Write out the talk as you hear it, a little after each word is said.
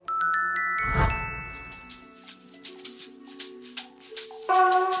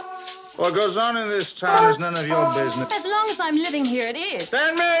What goes on in this town is none of your business. As long as I'm living here, it is.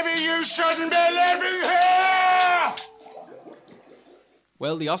 Then maybe you shouldn't be living here!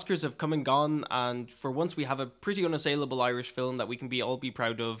 Well, the Oscars have come and gone, and for once we have a pretty unassailable Irish film that we can all be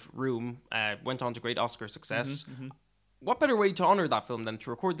proud of. Room went on to great Oscar success. What better way to honour that film than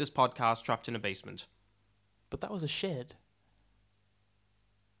to record this podcast trapped in a basement? But that was a shed.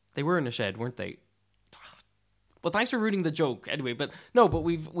 They were in a shed, weren't they? Well, thanks for ruining the joke anyway. But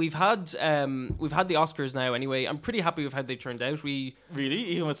we've had the Oscars now anyway. I'm pretty happy with how they turned out. Really,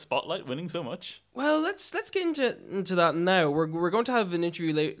 even with Spotlight winning so much. Well, let's get into that now. We're going to have an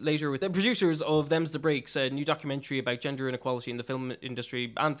interview later with the producers of Them's the Breaks, a new documentary about gender inequality in the film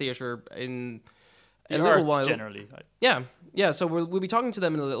industry and theatre in The a arts little while. generally. Yeah. So we'll be talking to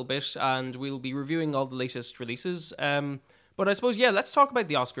them in a little bit, and we'll be reviewing all the latest releases. But I suppose let's talk about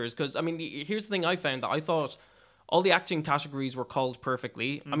the Oscars, because I mean, here's the thing I found that I thought all the acting categories were called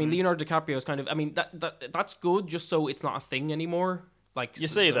perfectly. I mean, Leonardo DiCaprio is kind of... I mean, that's good, just so it's not a thing anymore. Like You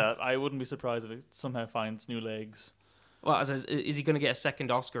say that, I wouldn't be surprised if it somehow finds new legs. Well, is he going to get a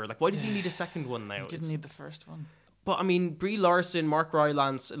second Oscar? Like, why does he need a second one now? He didn't need the first one. But, I mean, Brie Larson, Mark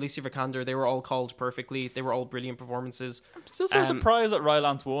Rylance, Alicia Vikander, they were all called perfectly. They were all brilliant performances. I'm still sort of surprised that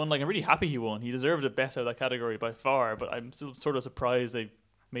Rylance won. Like, I'm really happy he won. He deserved it best out of that category by far, but I'm still sort of surprised they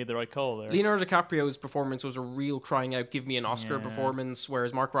made the right call there. Leonardo DiCaprio's performance was a real crying out, give me an Oscar performance,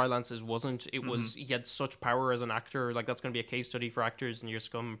 whereas Mark Rylance's wasn't. It was, he had such power as an actor. Like, that's going to be a case study for actors in years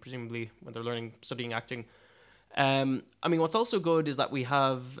to come, presumably, when they're studying acting. I mean, what's also good is that we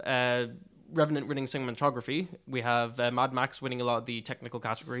have Revenant winning cinematography. We have Mad Max winning a lot of the technical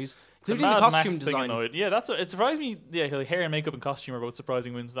categories, including the costume design. Yeah, it surprised me. Yeah, like hair and makeup and costume are both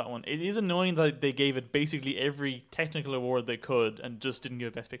surprising wins for that one. It is annoying that they gave it basically every technical award they could and just didn't give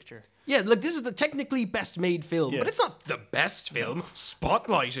it Best Picture. Yeah, like this is the technically best made film, Yes. but it's not the best film.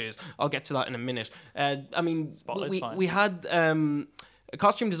 Spotlight is. I'll get to that in a minute. I mean, we had a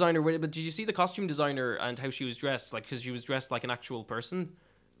costume designer, but did you see the costume designer and how she was dressed? Like, because she was dressed like an actual person.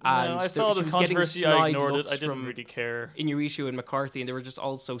 And I saw the controversy. I ignored it. I didn't really care. Inarritu and McCarthy, and they were just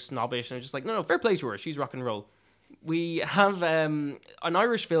all so snobbish. And I was just like, no, fair play to her. She's rock and roll. We have an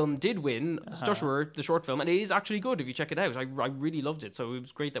Irish film did win, Stutterer, the short film, and it is actually good if you check it out. I really loved it. So it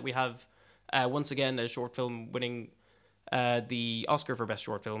was great that we have, once again, a short film winning the Oscar for Best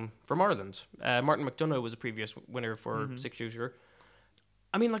Short Film from Ireland. Martin McDonagh was a previous winner for Six Shooter.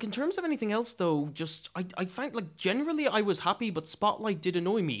 I mean, like, in terms of anything else, though, just, I find, like, generally I was happy, but Spotlight did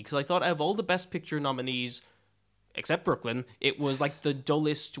annoy me, because I thought out of all the Best Picture nominees, except Brooklyn, it was, like, the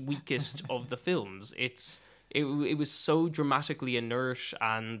dullest, weakest of the films. It was so dramatically inert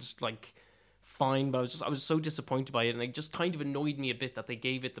and, like, fine, but I was so disappointed by it, and it just kind of annoyed me a bit that they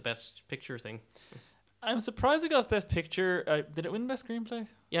gave it the Best Picture thing. I'm surprised it got Best Picture. Did it win Best Screenplay?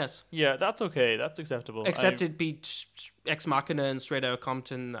 Yes. Yeah, that's okay. That's acceptable. Except it beat Ex Machina and Straight Outta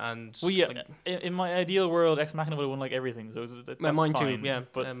Compton and... Well, yeah, like, in my ideal world, Ex Machina would have won like everything. So that's mine fine. too, yeah.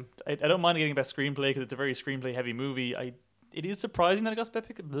 But I don't mind getting Best Screenplay because it's a very screenplay-heavy movie. It is surprising that it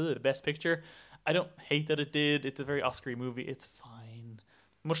got Best Picture. I don't hate that it did. It's a very Oscar-y movie. It's fine.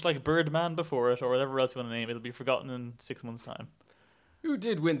 Much like Birdman before it, or whatever else you want to name it. It'll be forgotten in 6 months' time. Who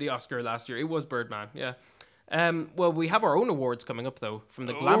did win the Oscar last year? It was Birdman, yeah. Well, we have our own awards coming up, though, from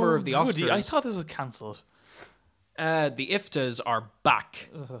the glamour of the Oscars. Goody. I thought this was cancelled. The IFTAs are back.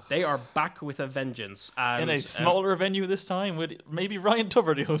 Ugh. They are back with a vengeance. And, in a smaller venue this time, with maybe Ryan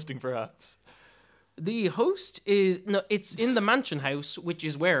Tuberty hosting, perhaps. The host it's in the Mansion House, which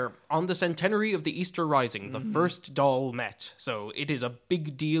is where, on the centenary of the Easter Rising, the first Dáil met. So it is a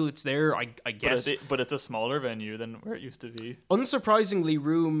big deal. It's there, I guess. But it's a smaller venue than where it used to be. Unsurprisingly,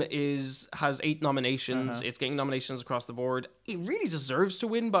 Room has 8 nominations. It's getting nominations across the board. It really deserves to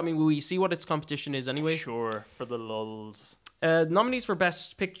win, but I mean, will we see what its competition is anyway? Sure, for the lulz. Nominees for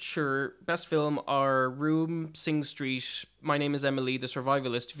Best Picture, Best Film are Room, Sing Street, My Name is Emily, The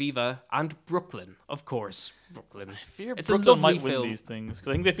Survivalist, Viva, and Brooklyn, of course. Brooklyn. I fear it's Brooklyn a lovely might film. win these things.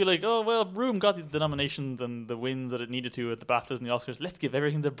 Because I think they feel like, oh, well, Room got the nominations and the wins that it needed to at the BAFTAs and the Oscars. Let's give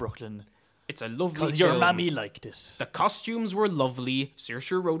everything to Brooklyn. It's a lovely film. Because your mammy liked it. The costumes were lovely.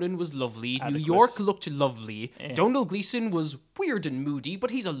 Saoirse Ronan was lovely. Adequate. New York looked lovely. Yeah. Donald Gleeson was weird and moody,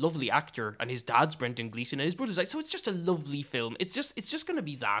 but he's a lovely actor. And his dad's Brendan Gleeson and his brother's like, so it's just a lovely film. It's just going to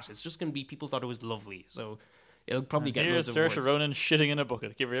be that. It's just going to be people thought it was lovely. So it'll probably get loads of awards. Saoirse Ronan shitting in a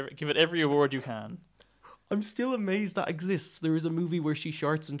bucket. Give it every award you can. I'm still amazed that exists. There is a movie where she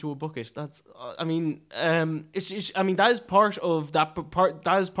sharts into a bucket. That's, I mean, that is part of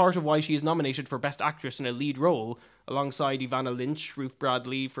that is part of why she is nominated for Best Actress in a Lead Role alongside Ivana Lynch, Ruth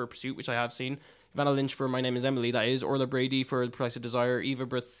Bradley for Pursuit, which I have seen. Vanna Lynch for My Name is Emily, that is. Orla Brady for The Price of Desire. Eva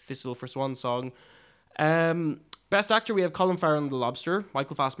Brith Thistle for Swan Song. Best Actor, we have Colin Farrell in The Lobster.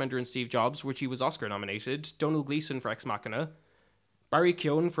 Michael Fassbender in Steve Jobs, which he was Oscar nominated. Donald Gleeson for Ex Machina. Barry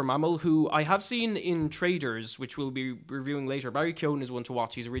Keoghan for Mammal, who I have seen in Traders, which we'll be reviewing later. Barry Keoghan is one to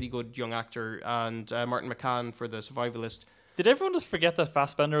watch. He's a really good young actor. And Martin McCann for The Survivalist. Did everyone just forget that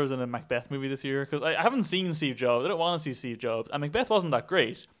Fassbender was in a Macbeth movie this year? Because I haven't seen Steve Jobs. I don't want to see Steve Jobs. And Macbeth wasn't that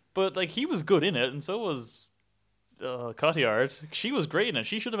great. But like he was good in it, and so was Cotillard. She was great in it.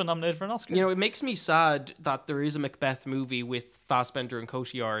 She should have been nominated for an Oscar. You know, it makes me sad that there is a Macbeth movie with Fassbender and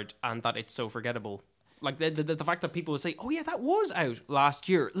Cotillard and that it's so forgettable. Like the fact that people would say, "Oh yeah, that was out last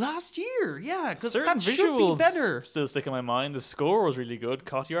year." Last year, yeah, because certain that should be visuals better. still stick in my mind. The score was really good.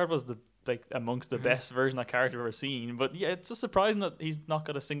 Cotillard was amongst the Mm-hmm. best version of that character I've ever seen. But yeah, it's just surprising that he's not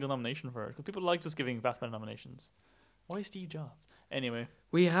got a single nomination for it. Because people like just giving Fassbender nominations. Why Steve Jobs? Anyway,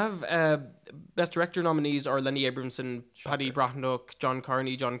 We have Best Director nominees are Lenny Abramson, Paddy Bratenoch, John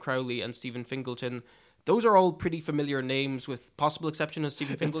Carney, John Crowley, and Stephen Fingleton. Those are all pretty familiar names, with possible exception of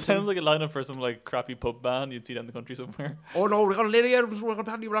Stephen it Fingleton. sounds like a lineup for some like crappy pub band you'd see down the country somewhere. Oh no, we got Lenny Abramson, we got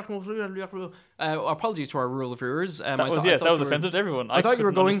Paddy Bratenoch. Apologies to our rural viewers. That was offensive to everyone. I thought you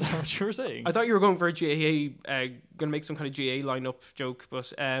were couldn't going. understand what you were saying. I thought you were going for a GAA, going to make some kind of GAA lineup joke,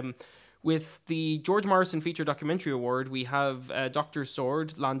 but with the George Morrison Feature Documentary Award, we have Dr.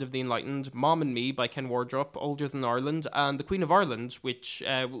 Sword, Land of the Enlightened, Mom and Me by Ken Wardrop, Older Than Ireland, and The Queen of Ireland, which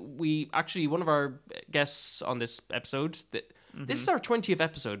we actually, one of our guests on this episode, this is our 20th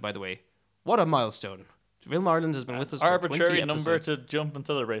episode, by the way. What a milestone. Film Ireland has been with us for 20 arbitrary number episodes. to jump and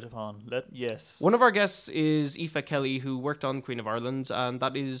celebrate upon. Yes. One of our guests is Aoife Kelly, who worked on Queen of Ireland, and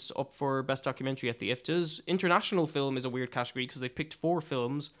that is up for Best Documentary at the IFTAs. International film is a weird category because they've picked 4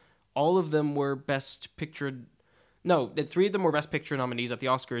 films. All of them were Best Picture... No, 3 of them were Best Picture nominees at the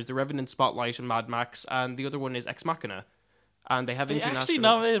Oscars. The Revenant, Spotlight, and Mad Max, and the other one is Ex Machina. And they have They international... actually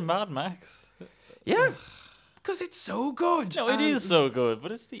nominated Mad Max. Yeah, because it's so good. No, it is so good,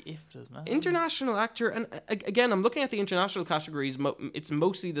 but it's the IFTAs, man. International actor, and again, I'm looking at the international categories. It's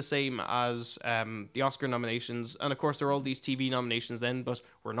mostly the same as the Oscar nominations, and of course there are all these TV nominations then, but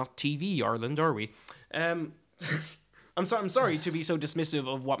we're not TV Ireland, are we? I'm sorry to be so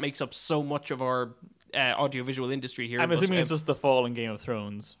dismissive of what makes up so much of our audiovisual industry here. I'm assuming it's just the fall in Game of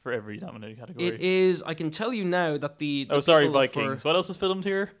Thrones for every nominated category. It is. I can tell you now that the Vikings. What else was filmed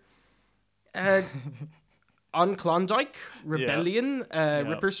here? On Klondike, Rebellion,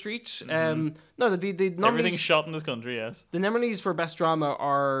 Ripper Street. No, the nominees, Everything's shot in this country, yes. the nominees for Best Drama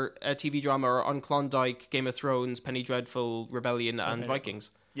are TV drama are On Klondike, Game of Thrones, Penny Dreadful, Rebellion, and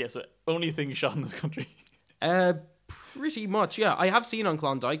Vikings. Yeah, so only thing shot in this country. Pretty much, yeah. I have seen On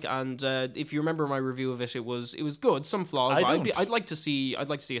Klondike, and if you remember my review of it, it was good. Some flaws. But I'd like to see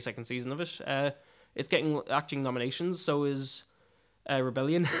a second season of it. It's getting acting nominations. So is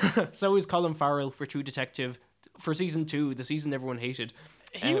Rebellion. So is Colin Farrell for True Detective for season 2, the season everyone hated.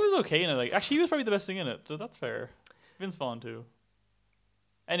 He was okay in it. Like, actually, he was probably the best thing in it, so that's fair. Vince Vaughn too.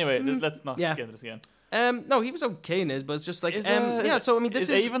 Anyway, let's not get into this again. No, he was okay in it, but it's just like So I mean, this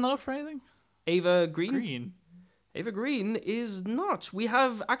is Ava not up for anything? Ava Green. Ava Green is not. We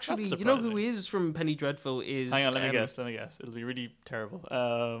have actually, you know who is from Penny Dreadful is... Hang on, let me guess. It'll be really terrible.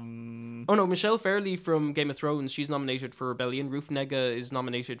 Oh no, Michelle Fairley from Game of Thrones, she's nominated for Rebellion. Ruth Negga is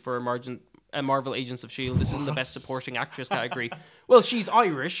nominated for Marvel Agents of S.H.I.E.L.D. This isn't the Best Supporting Actress category. Well, she's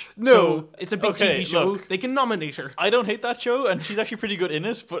Irish, so it's a big TV show. Look, they can nominate her. I don't hate that show, and she's actually pretty good in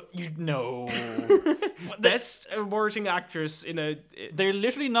it, but you know... Best Supporting Actress in a... They're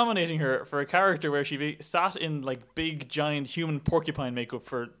literally nominating her for a character where she sat in like big, giant human porcupine makeup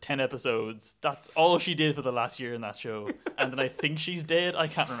for 10 episodes. That's all she did for the last year in that show. And then I think she's dead. I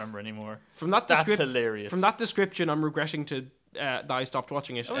can't remember anymore. That's hilarious. From that description, I'm regretting that I stopped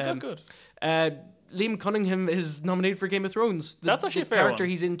watching it. Oh, it's not good. Liam Cunningham is nominated for Game of Thrones. That's actually a fair character one.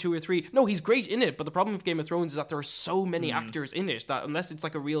 He's in 2 or 3. No, he's great in it, but the problem with Game of Thrones is that there are so many actors in it that unless it's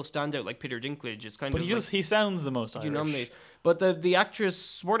like a real standout like Peter Dinklage, it's kind of. But he sounds the most Irish. You nominate, but the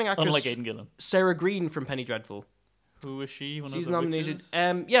supporting actress, unlike Aidan Gillen, Sarah Green from Penny Dreadful. Who is she? She's nominated.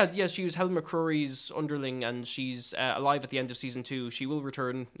 She was Helen McCrory's underling, and she's alive at the end of season 2. She will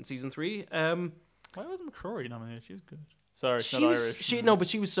return in season 3. Why wasn't McCrory nominated? She was good. Sorry, it's not Irish. But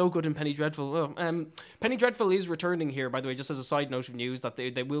she was so good in Penny Dreadful. Penny Dreadful is returning here, by the way, just as a side note of news, that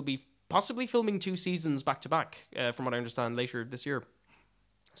they will be possibly filming 2 seasons back to back, from what I understand, later this year.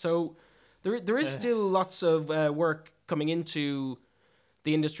 So there is still lots of work coming into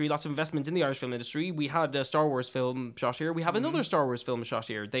the industry, lots of investment in the Irish film industry. We had a Star Wars film shot here. We have another Star Wars film shot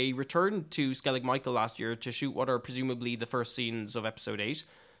here. They returned to Skellig Michael last year to shoot what are presumably the first scenes of Episode 8.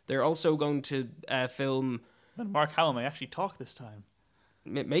 They're also going to film. And Mark Hamill may actually talk this time.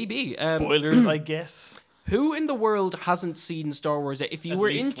 Maybe Spoilers, I guess. Who in the world hasn't seen Star Wars? If you At were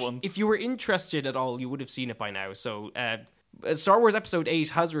least once. if you were interested at all, you would have seen it by now. So, Star Wars Episode 8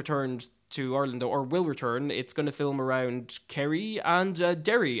 has returned to Ireland, or will return. It's going to film around Kerry and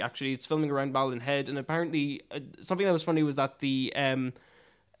Derry. Actually, it's filming around Ballinhead, and apparently, something that was funny was that the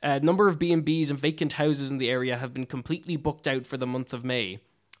number of B&Bs and vacant houses in the area have been completely booked out for the month of May.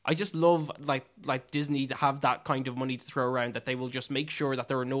 I just love like Disney to have that kind of money to throw around, that they will just make sure that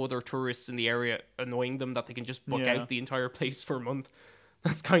there are no other tourists in the area annoying them, that they can just book out the entire place for a month.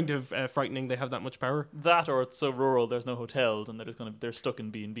 That's kind of frightening. They have that much power. That, or it's so rural, there's no hotels, and they're stuck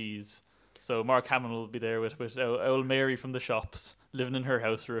in B&Bs. So Mark Hamill will be there with old Mary from the shops, living in her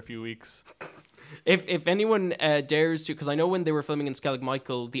house for a few weeks. If anyone dares to, because I know when they were filming in Skellig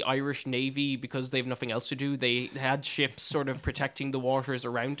Michael, the Irish Navy, because they have nothing else to do, they had ships sort of protecting the waters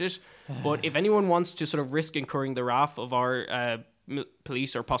around it. But if anyone wants to sort of risk incurring the wrath of our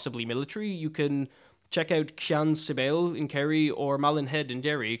police or possibly military, you can check out Cian Sibel in Kerry or Mallinhead in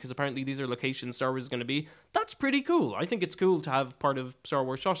Derry, because apparently these are locations Star Wars is going to be. That's pretty cool. I think it's cool to have part of Star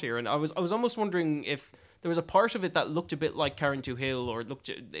Wars shot here, and I was almost wondering if there was a part of it that looked a bit like Carrington Hill, or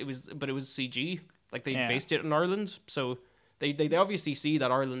it was CG, like they based it in Ireland. So they obviously see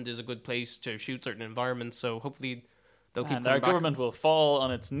that Ireland is a good place to shoot certain environments. So hopefully they'll keep. And our government will fall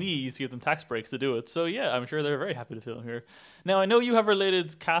on its knees to give them tax breaks to do it. So yeah, I'm sure they're very happy to film here. Now I know you have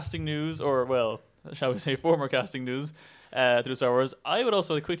related casting news, or well, shall we say former casting news, through Star Wars. I would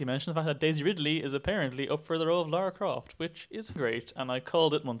also quickly mention the fact that Daisy Ridley is apparently up for the role of Lara Croft, which is great, and I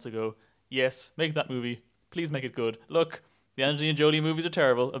called it months ago. Yes, make that movie. Please make it good. Look, the Angelina Jolie movies are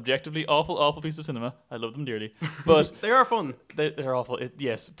terrible. Objectively awful piece of cinema. I love them dearly. But they are fun. They're awful.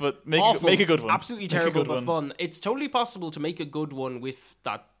 Yes, but make a good one. Absolutely terrible, but fun. It's totally possible to make a good one with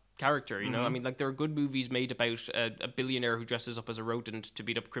that character, you know? I mean, like, there are good movies made about a billionaire who dresses up as a rodent to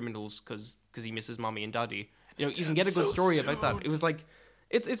beat up criminals because he misses mommy and daddy. You know, you can get a good story about that. It was like,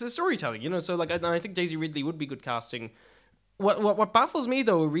 it's a storytelling, you know? So, like, and I think Daisy Ridley would be good casting. What baffles me,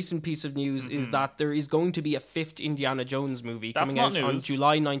 though, a recent piece of news is that there is going to be a 5th Indiana Jones movie coming out on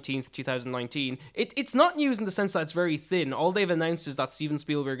July 19th, 2019. It's not news in the sense that it's very thin. All they've announced is that Steven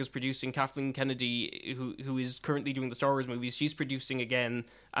Spielberg is producing. Kathleen Kennedy, who is currently doing the Star Wars movies, she's producing again.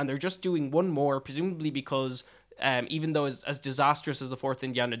 And they're just doing one more, presumably because even though as disastrous as the 4th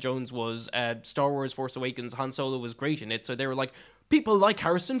Indiana Jones was, Star Wars Force Awakens, Han Solo was great in it. So they were like, people like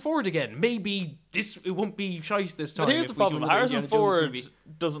Harrison Ford again. Maybe it won't be shite this time. But here's the problem. Harrison Ford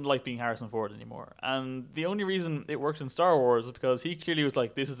doesn't like being Harrison Ford anymore. And the only reason it worked in Star Wars is because he clearly was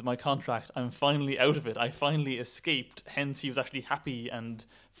like, this is my contract. I'm finally out of it. I finally escaped. Hence, he was actually happy and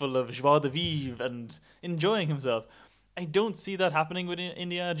full of joie de vivre and enjoying himself. I don't see that happening with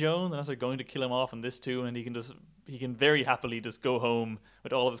Indiana Jones unless they're going to kill him off in this too, and he can very happily just go home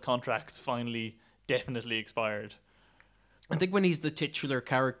with all of his contracts finally definitely expired. I think when he's the titular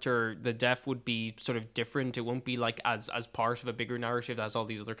character, the death would be sort of different. It won't be like as part of a bigger narrative that has all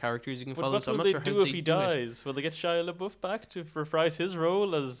these other characters you can follow. What will they do if he dies? Will they get Shia LaBeouf back to reprise his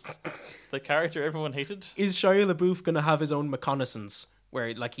role as the character everyone hated? Is Shia LaBeouf going to have his own reconnaissance?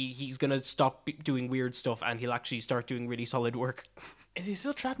 Where like he's going to stop doing weird stuff and he'll actually start doing really solid work? Is he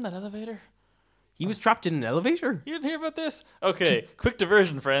still trapped in that elevator? He was trapped in an elevator? You didn't hear about this? Okay, quick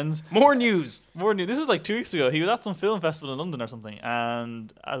diversion, friends. More news. This was like 2 weeks ago. He was at some film festival in London or something,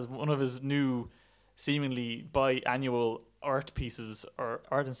 and as one of his new, seemingly biannual art pieces or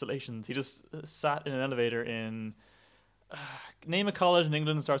art installations, he just sat in an elevator in... name a college in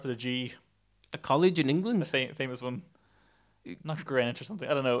England that starts with a G. A college in England? A famous one. Not Greenwich or something.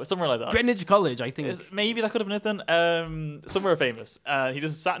 I don't know. Somewhere like that. Greenwich College, I think. Maybe that could have been it then. Somewhere famous. He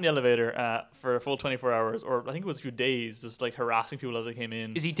just sat in the elevator for a full 24 hours, or I think it was a few days, just like harassing people as they came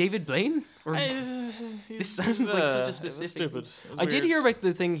in. Is he David Blaine? Or... This sounds like such a specific... stupid. I did hear about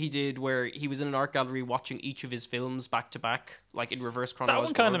the thing he did where he was in an art gallery watching each of his films back to back, like in reverse chronological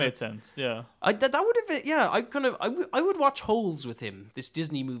order. That one kind of order. made sense, yeah. That would have... Yeah, I would watch Holes with him, this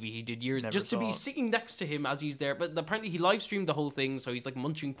Disney movie he did years... Never just to be it. sitting next to him as he's there. But apparently he live streamed the whole thing, so he's like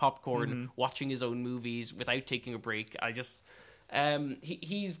munching popcorn, watching his own movies without taking a break. I just...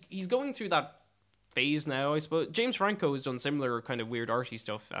 he's going through that phase now, I suppose. James Franco has done similar kind of weird arty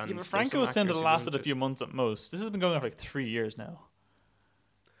stuff. And yeah, but Franco's tended to last a few months at most. This has been going on for like 3 years now.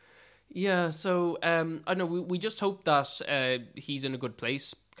 Yeah, so I don't know. We just hope that he's in a good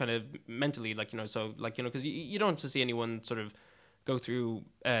place, kind of mentally, like, you know. So, like, you know, because you don't want to see anyone sort of go through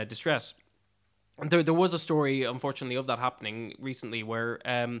distress. And there was a story, unfortunately, of that happening recently, where,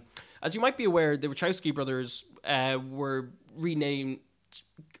 as you might be aware, the Wachowski brothers were renamed.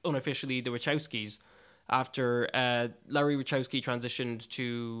 unofficially the Wachowskis after Larry Wachowski transitioned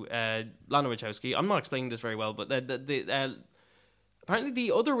to Lana Wachowski. I'm not explaining this very well, but apparently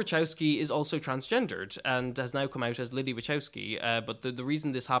the other Wachowski is also transgendered and has now come out as Lily Wachowski. But the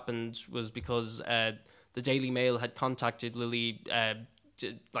reason this happened was because the Daily Mail had contacted Lily,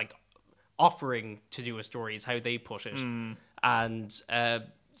 offering to do a story, is how they put it. And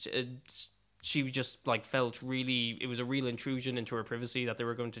she just felt really, it was a real intrusion into her privacy that they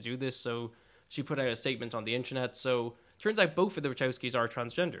were going to do this. So she put out a statement on the internet. So turns out both of the Wachowskis are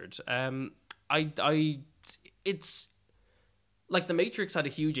transgendered. It's like The Matrix had a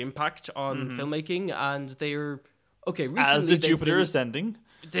huge impact on filmmaking, and they're recently, as the Jupiter Ascending.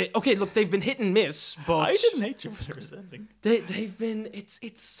 They've been hit and miss, but I didn't hate Jupiter Ascending. They've been. It's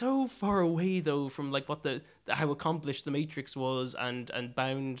so far away though from what how accomplished The Matrix was and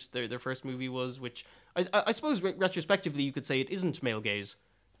Bound their first movie was, which I suppose retrospectively you could say it isn't male gaze,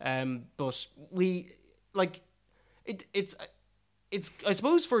 but it's I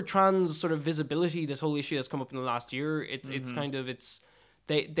suppose for trans sort of visibility, this whole issue that's come up in the last year,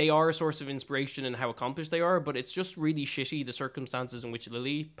 they are a source of inspiration in how accomplished they are, but it's just really shitty the circumstances in which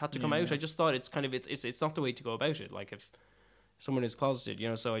Lily had to come out. I just thought it's not the way to go about it. Like if someone is closeted,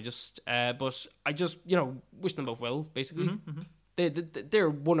 so I just wish them both well. Basically, they're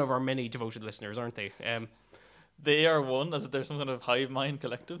one of our many devoted listeners, aren't they? They are one, as if they're some kind of hive mind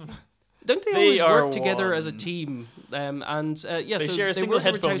collective. Don't they always work together as a team? They share a so single they were the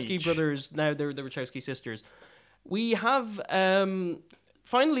headphone Wachowski each. brothers. Now they're the Wachowski sisters. We have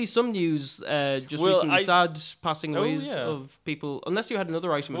finally some news. Recently, sad passing aways of people. Unless you had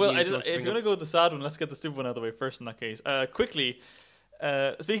another item. Well, of news if you're going to go with the sad one, let's get the stupid one out of the way first. In that case, quickly.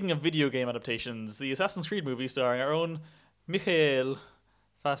 Speaking of video game adaptations, the Assassin's Creed movie starring our own Michael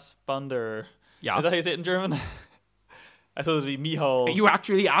Fassbender. Yeah, is that how you say it in German? I thought it would be Michal. Are you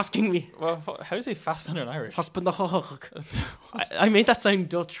actually asking me? Well, how do you say Fassbender in Irish? Fassbender. I made that sound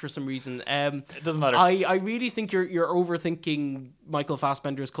Dutch for some reason. It doesn't matter. I really think you're overthinking Michael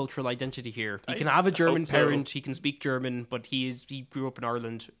Fassbender's cultural identity here. He can have a German parent. He can speak German, but he grew up in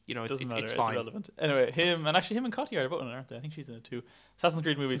Ireland. Doesn't matter. It's fine. It's irrelevant. Anyway, him and Cotillard are both in it, aren't they? I think she's in it too. Assassin's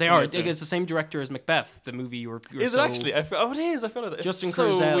Creed movies. They are. It's the same director as Macbeth, the movie you were. Is it actually? It is. I feel like Justin it's so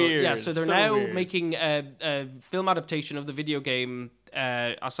Kurzel. weird. Yeah, so they're now making a film adaptation of the video game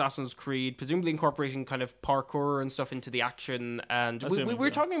Assassin's Creed, presumably incorporating kind of parkour and stuff into the action. And we were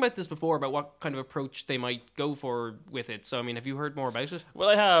talking about this before, about what kind of approach they might go for with it. So, I mean, have you heard more about it? Well,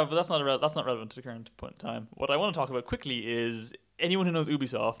 I have, but that's not relevant to the current point in time. What I want to talk about quickly is anyone who knows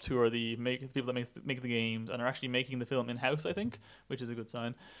Ubisoft, who are the people that make the games and are actually making the film in-house, I think, which is a good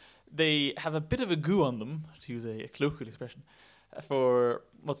sign. They have a bit of a goo on them, to use a colloquial expression, for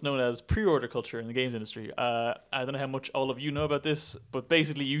what's known as pre-order culture in the games industry. I don't know how much all of you know about this, but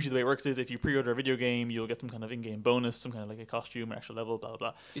basically usually the way it works is if you pre-order a video game, you'll get some kind of in-game bonus, some kind of like a costume or extra level, blah, blah,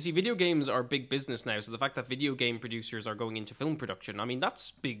 blah. You see, video games are big business now, so the fact that video game producers are going into film production, I mean, that's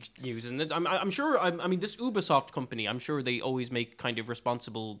big news, isn't it? I'm sure, this Ubisoft company, I'm sure they always make kind of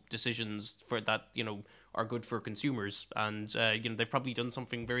responsible decisions for that, are good for consumers, and they've probably done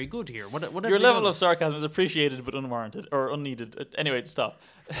something very good here. What Your level of sarcasm is appreciated but unwarranted or unneeded. Anyway, stop.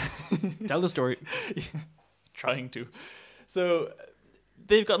 Tell the story. Trying to. So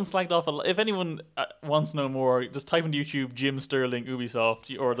they've gotten slagged off a lot. If anyone wants to know more, just type into YouTube Jim Sterling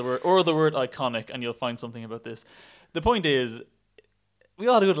Ubisoft or the word iconic, and you'll find something about this. The point is, we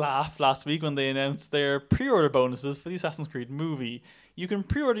all had a good laugh last week when they announced their pre-order bonuses for the Assassin's Creed movie. You can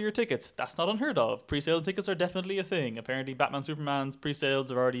pre-order your tickets. That's not unheard of. Pre-sale tickets are definitely a thing. Apparently, Batman Superman's pre-sales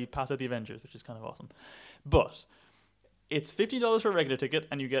have already passed out the Avengers, which is kind of awesome. But it's $50 for a regular ticket,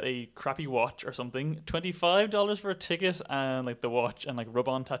 and you get a crappy watch or something. $25 for a ticket and the watch and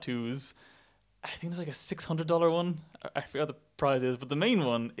rub-on tattoos. I think there's a $600 one. I forgot the prize is, but the main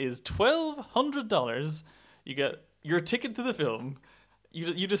one is $1,200. You get your ticket to the film.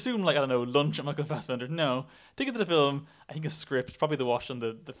 You'd assume, I don't know, lunch at Michael Fassbender. No. Ticket to the film, I think a script, probably the watch and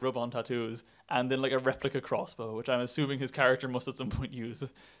the rub-on tattoos, and then a replica crossbow, which I'm assuming his character must at some point use.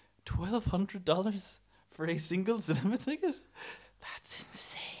 $1,200 for a single cinema ticket? That's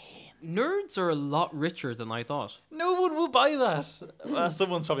insane. Nerds are a lot richer than I thought. No one will buy that.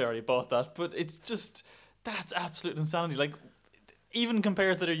 Someone's probably already bought that, but it's just, that's absolute insanity. Even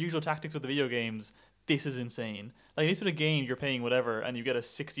compared to their usual tactics with the video games, this is insane. At least with a game, you're paying whatever, and you get a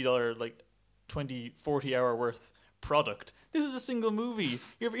 $60, 20, 40 hour worth product. This is a single movie.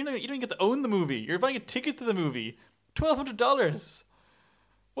 You don't even get to own the movie. You're buying a ticket to the movie. $1,200.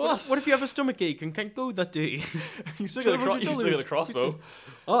 What if you have a stomach ache and can't go that day? You still got a crossbow.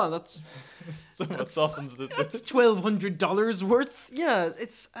 Oh, that's That softens the. that's $1,200 worth. Yeah,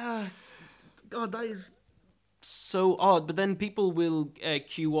 it's God, that is so odd. But then people will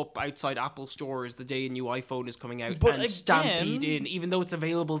queue up outside Apple stores the day a new iPhone is coming out But and again, stampede in, even though it's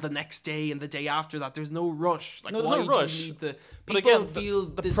available the next day and the day after that. There's no rush. Like, No, there's why no do rush. you need the? But People again, feel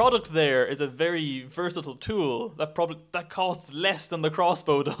the this, product there is a very versatile tool that costs less than the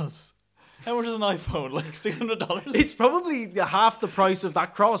crossbow does. How much is an iPhone? Like $600? It's probably half the price of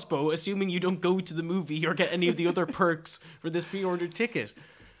that crossbow, assuming you don't go to the movie or get any of the other perks for this pre-ordered ticket.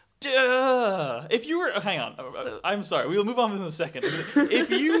 Duh. If you were, hang on, I'm sorry, we'll move on to this in a second. If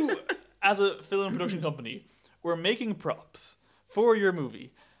you, as a film production company, were making props for your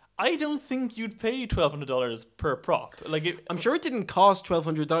movie, I don't think you'd pay $1,200 per prop. Like, I'm sure it didn't cost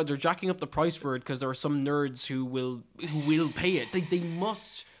 $1,200. They're jacking up the price for it because there are some nerds who will pay it. They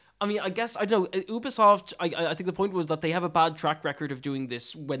must. I mean, I guess, I don't know, Ubisoft, I think the point was that they have a bad track record of doing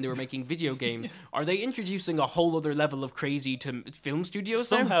this when they were making video games. Are they introducing a whole other level of crazy to film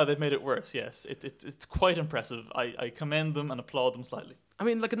studios now? somehow they've made it worse. Yes, it's quite impressive. I commend them and applaud them slightly. I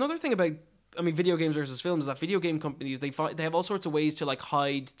mean, like, another thing about, video games versus films is that video game companies, they have all sorts of ways to, like,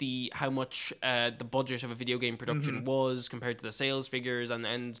 hide how much the budget of a video game production was compared to the sales figures, and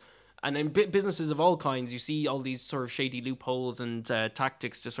in businesses of all kinds, you see all these sort of shady loopholes and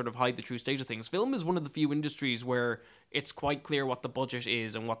tactics to sort of hide the true state of things. Film is one of the few industries where it's quite clear what the budget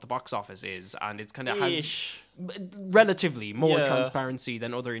is and what the box office is, and it's kind of has relatively more transparency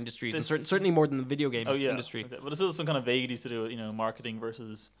than other industries, and certainly more than the video game industry. Okay. But this is some kind of vagaries to do with, marketing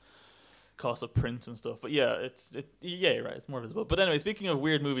versus cost of prints and stuff. But yeah, you're right, it's more visible. But anyway, speaking of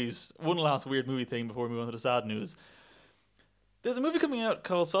weird movies, one last weird movie thing before we move on to the sad news. There's a movie coming out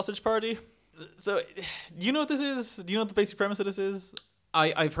called Sausage Party. So, do you know what this is? Do you know what the basic premise of this is?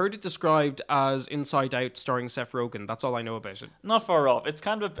 I've heard it described as Inside Out starring Seth Rogen. That's all I know about it. Not far off. It's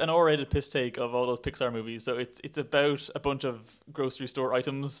kind of an R-rated piss take of all those Pixar movies. So it's about a bunch of grocery store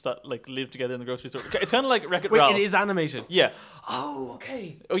items that like live together in the grocery store. It's kind of like Wreck-It Ralph. It is animated. Yeah. Oh,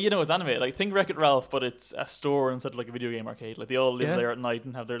 okay. Oh, it's animated. Like, think Wreck-It Ralph, but it's a store instead of like a video game arcade. Like, they all live there at night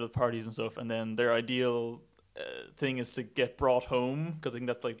and have their little parties and stuff. And then their ideal thing is to get brought home, because I think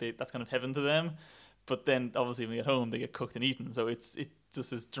that's like that's kind of heaven to them. But then obviously when they get home, they get cooked and eaten. So it's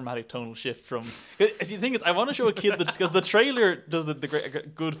just this dramatic tonal shift from. As the thing is, I want to show a kid because the trailer does the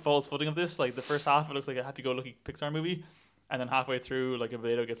good false footing of this. Like, the first half, it looks like a happy-go-lucky Pixar movie, and then halfway through, like, a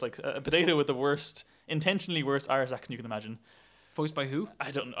potato gets like a potato with the intentionally worst Irish accent you can imagine. Voiced by who?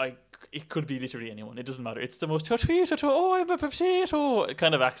 I don't know. It could be literally anyone. It doesn't matter. It's the most oh, I'm a potato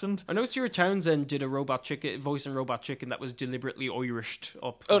kind of accent. I know Stuart Townsend did a voice in Robot Chicken that was deliberately Irished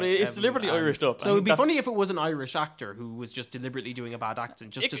up. Oh, it's deliberately Irished up. So it'd be funny if it was an Irish actor who was just deliberately doing a bad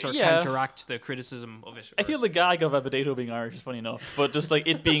accent, just to sort of counteract the criticism of it. I feel the gag of a potato being Irish is funny enough, but just like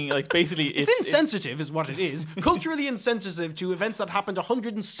it being like basically it's insensitive is what it is. Culturally insensitive to events that happened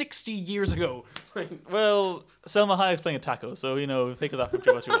 160 years ago. Well, Selma Hayek's playing a taco, so think of that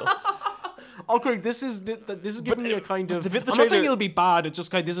for what you will. Okay, this is giving me a kind of. I'm not saying it'll be bad. It's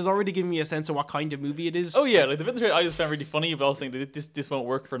just this is already giving me a sense of what kind of movie it is. Oh yeah, like the bit in the trailer I just found really funny, but I was thinking that this won't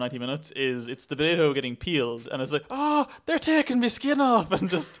work for 90 minutes. It's the potato getting peeled, and it's like, oh, they're taking my skin off, and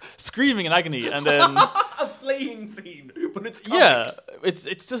just screaming in agony, and then a flaying scene, but it's comic. Yeah,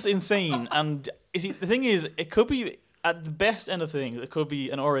 it's just insane. And the thing is, it could be at the best end of things, it could be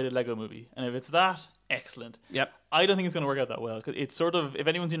an R-rated Lego movie, and if it's that, excellent. Yep. I don't think it's going to work out that well. Cause it's sort of, if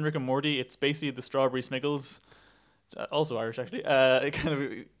anyone's seen Rick and Morty, it's basically the Strawberry Smiggles, also Irish actually,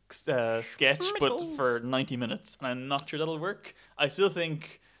 kind of sketch, but for 90 minutes. And I'm not sure that'll work. I still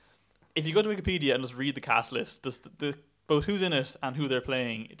think if you go to Wikipedia and just read the cast list, just both who's in it and who they're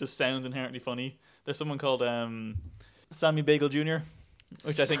playing, it just sounds inherently funny. There's someone called Sammy Bagel Jr.,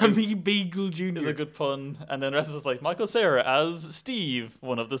 which I think is a good pun. And then the rest is just like Michael Cera as Steve,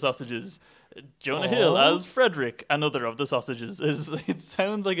 one of the sausages. Jonah Hill as Frederick, another of the sausages. It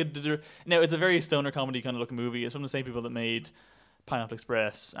sounds like now it's a very stoner comedy kind of looking movie. It's from the same people that made Pineapple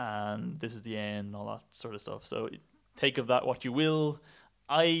Express and This Is the End and all that sort of stuff. So take of that what you will.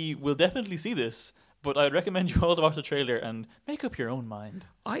 I will definitely see this, but I would recommend you all to watch the trailer and make up your own mind.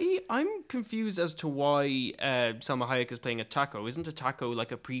 I'm confused as to why Salma Hayek is playing a taco. Isn't a taco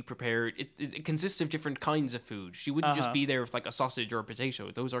like a pre-prepared? It consists of different kinds of food. She wouldn't just be there with like a sausage or a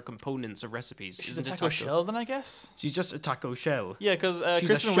potato. Those are components of recipes. She's a taco shell, then I guess. She's just a taco shell. Yeah, because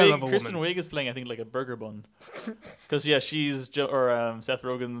Kristen Wiig is playing, I think, like a burger bun. Because she's Seth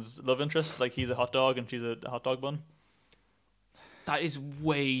Rogen's love interest. Like, he's a hot dog and she's a hot dog bun. That is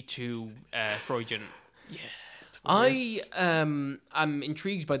way too Freudian. Yeah, it's I am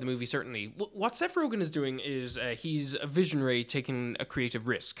intrigued by the movie, certainly. What Seth Rogen is doing is he's a visionary taking a creative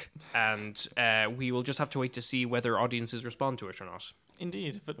risk, and we will just have to wait to see whether audiences respond to it or not.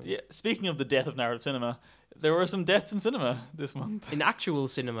 Indeed. But yeah, speaking of the death of narrative cinema, there were some deaths in cinema this month. In actual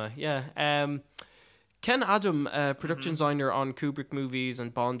cinema, yeah. Ken Adam, production designer on Kubrick movies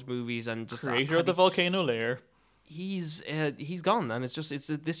and Bond movies, and just Creator of the Volcano Lair. He's gone, and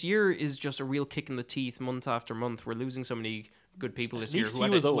this year is just a real kick in the teeth, month after month. We're losing so many good people this year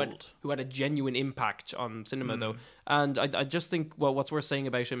who had a genuine impact on cinema, though. And I just think, well, what's worth saying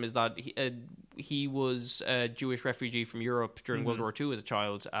about him is that he was a Jewish refugee from Europe during World War II as a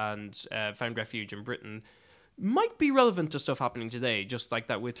child, and found refuge in Britain. Might be relevant to stuff happening today, just like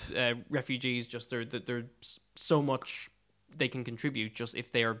that with refugees. Just there's so much they can contribute just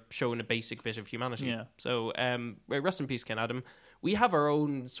if they are shown a basic bit of humanity. Yeah. So rest in peace, Ken Adam. We have our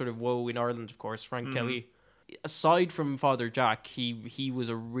own sort of woe in Ireland, of course. Frank Kelly. Aside from Father Jack, he was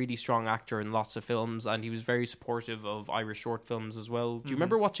a really strong actor in lots of films, and he was very supportive of Irish short films as well. Do you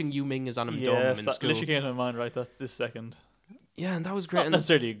remember watching You Ming as Anam Dum in that school? literally came to my mind right this second. Yeah, and that was great. Not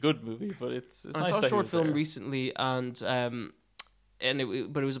necessarily a good movie, but it's nice. I saw that a he short was film there. recently, but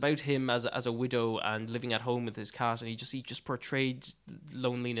it was about him as a widow and living at home with his cat, and he just portrayed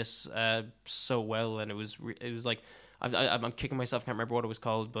loneliness so well, and it was like I'm kicking myself, can't remember what it was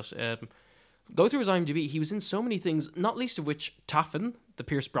called, but go through his IMDb. He was in so many things, not least of which Taffin, the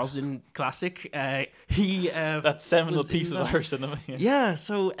Pierce Brosnan classic. That seminal piece of Irish cinema. Yeah,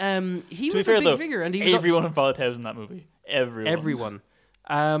 so he To be was fair, a big though, figure, and he was everyone involved was in that movie. Everyone.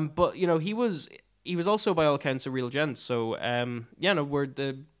 But you know, he was also by all accounts a real gent. So where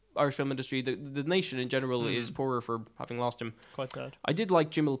the Irish film industry, the nation in general, is poorer for having lost him. Quite sad. I did like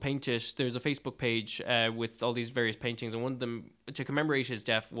Jim Will Paint It. There's a Facebook page with all these various paintings, and one of them to commemorate his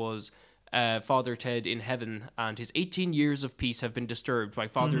death was Father Ted in heaven, and his 18 years of peace have been disturbed by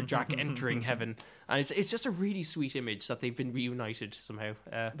Father Jack entering heaven. And it's just a really sweet image that they've been reunited somehow.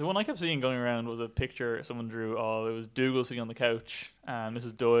 The one I kept seeing going around was a picture someone drew. It was Dougal sitting on the couch and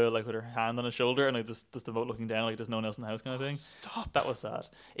Mrs. Doyle like with her hand on his shoulder, and like just the boat looking down like there's no one else in the house kind of thing. Stop. That was sad.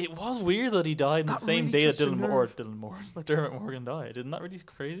 It was weird that he died on the same really day that touched a nerve. Dermot Morgan died. Isn't that really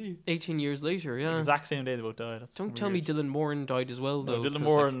crazy? 18 years later, yeah. Exact same day they both died. That's Don't tell me weird. Dylan Moran died as well, though. No, Dylan 'cause,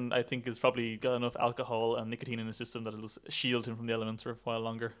 Moran, I think, has probably got enough alcohol and nicotine in his system that it'll shield him from the elements for a while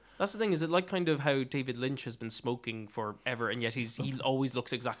longer. That's the thing. Is it like kind of how David Lynch has been smoking forever, and yet he always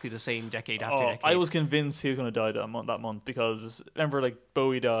looks exactly the same decade after decade? I was convinced he was going to die that month because remember, like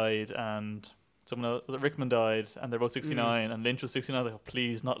Bowie died and someone else, was it Rickman died, and they're both 69, and Lynch was 69. I was like, oh,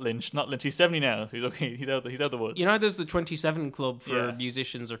 please, not Lynch. He's 70 now, so he's okay. He's out the woods. You know, there's the 27 club for Yeah.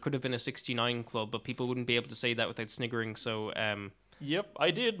 musicians. There could have been a 69 club, but people wouldn't be able to say that without sniggering. So, Yep, I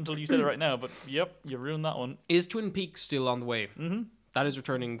did until you said it right now, but yep, you ruined that one. is Twin Peaks still on the way? Mm-hmm. That is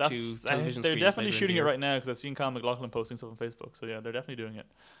returning to television they're screens definitely later in shooting the it year. right now because I've seen Colin McLaughlin posting stuff on Facebook. So yeah, they're definitely doing it.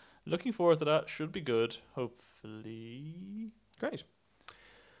 Looking forward to that. Should be good, hopefully. Great.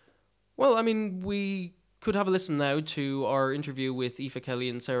 Well, I mean, we could have a listen now to our interview with Aoife Kelly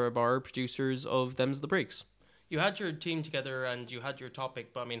and Sarah Barr, producers of Them's the Breaks. You had your team together and you had your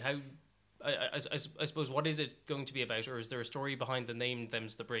topic, but I mean, how? I suppose, what is it going to be about, or is there a story behind the name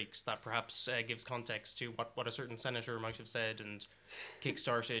Them's the Breaks that perhaps gives context to what a certain senator might have said and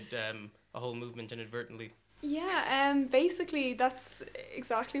kick-started a whole movement inadvertently? Yeah, basically that's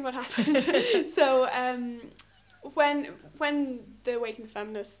exactly what happened. So when the Awaken the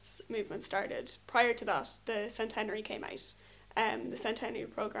Feminists movement started, prior to that, the Centenary came out, the Centenary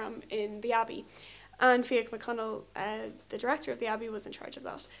programme in the Abbey, and Fiach McConnell, the director of the Abbey, was in charge of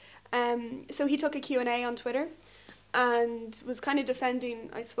that. So he took a Q&A on Twitter and was kind of defending,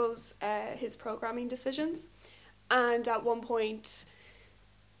 I suppose, his programming decisions, and at one point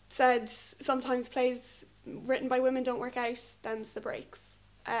said sometimes plays written by women don't work out, them's the breaks,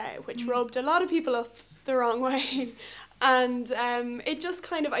 which rubbed a lot of people up the wrong way. And it just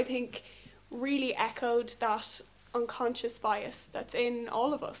kind of, I think, really echoed that unconscious bias that's in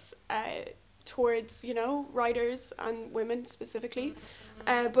all of us towards, you know, writers and women specifically,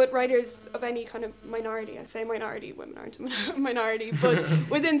 but writers of any kind of minority. I say minority, women aren't a minority, but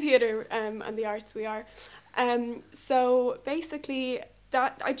within theatre and the arts we are. So basically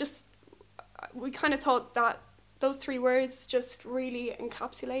that we kind of thought that those three words just really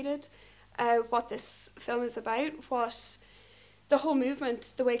encapsulated what this film is about, what the whole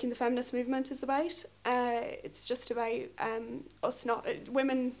movement, the Waking the Feminist movement, is about. It's just about us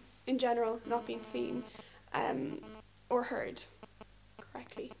women in general not being seen or heard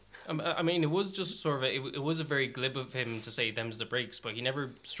correctly. I mean, it was just sort of it was a very glib of him to say them's the breaks, but he never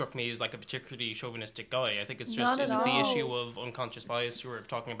struck me as like a particularly chauvinistic guy. I think it's just Not at is it the all. issue of unconscious bias you were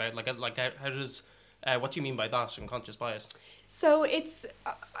talking about? Like how does what do you mean by that unconscious bias? So it's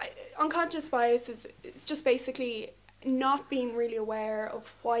unconscious bias is it's just basically not being really aware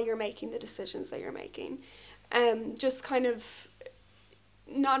of why you're making the decisions that you're making, just kind of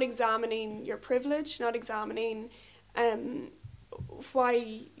not examining your privilege, not examining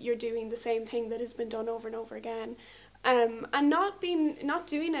why you're doing the same thing that has been done over and over again, and not doing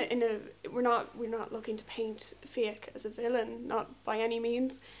it in a we're not looking to paint Fiach as a villain, not by any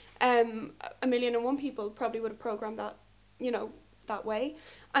means. 1,000,001 people probably would have programmed that, that way,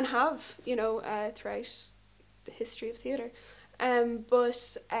 and have, throughout the history of theatre.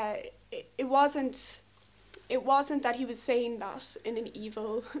 But it wasn't that he was saying that in an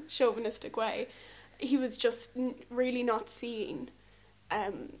evil, chauvinistic way. He was just really not seeing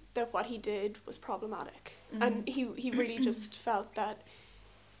that what he did was problematic, and he really just felt that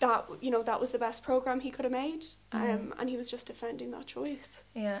was the best program he could have made, and he was just defending that choice.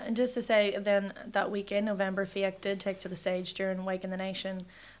 Yeah, and just to say then that week in November, Fiach did take to the stage during Waking the Nation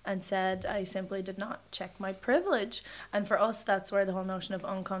and said, I simply did not check my privilege. And for us, that's where the whole notion of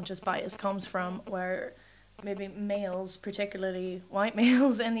unconscious bias comes from, where maybe males, particularly white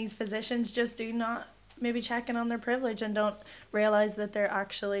males in these positions, just do not maybe check in on their privilege and don't realise that they're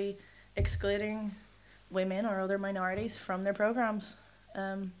actually excluding women or other minorities from their programmes.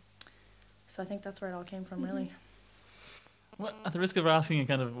 So I think that's where it all came from, really. Well, at the risk of asking a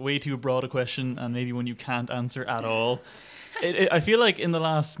kind of way too broad a question, and maybe one you can't answer at all, I feel like in the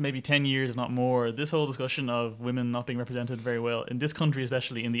last maybe 10 years, if not more, this whole discussion of women not being represented very well, in this country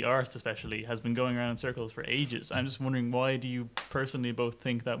especially, in the arts especially, has been going around in circles for ages. I'm just wondering, why do you personally both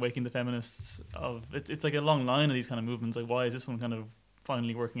think that Waking the Feminists it's like a long line of these kind of movements, like why is this one kind of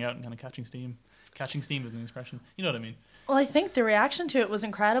finally working out and kind of catching steam? Catching steam is an expression. You know what I mean? Well, I think the reaction to it was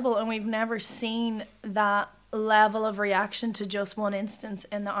incredible, and we've never seen that level of reaction to just one instance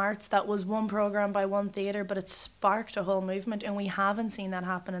in the arts. That was one programme by one theatre, but it sparked a whole movement, and we haven't seen that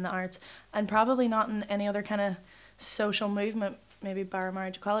happen in the arts, and probably not in any other kind of social movement, maybe bar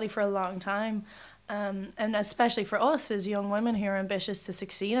marriage equality, for a long time. And especially for us as young women who are ambitious to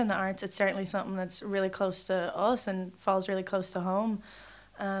succeed in the arts, it's certainly something that's really close to us and falls really close to home.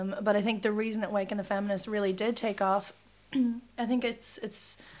 But I think the reason that Waking the Feminists really did take off, I think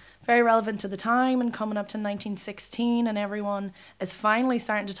it's very relevant to the time and coming up to 1916, and everyone is finally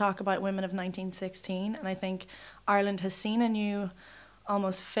starting to talk about women of 1916. And I think Ireland has seen a new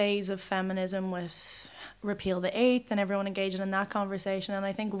almost phase of feminism with Repeal the Eighth and everyone engaging in that conversation. And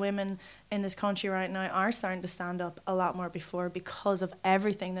I think women in this country right now are starting to stand up a lot more before, because of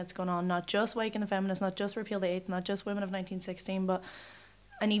everything that's going on, not just Waking the Feminists, not just Repeal the Eighth, not just women of 1916, but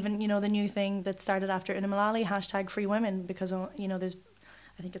and even, the new thing that started after Una Mullally, #FreeWomen, because, there's,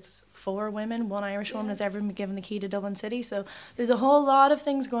 I think it's 4 women, 1 Irish woman has ever been given the key to Dublin City. So there's a whole lot of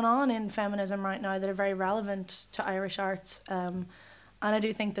things going on in feminism right now that are very relevant to Irish arts. And I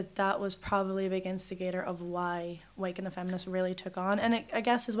do think that was probably a big instigator of why Waking the Feminists really took on. And I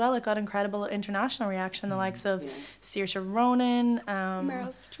guess as well, it got incredible international reaction, the likes of Saoirse Ronan, Meryl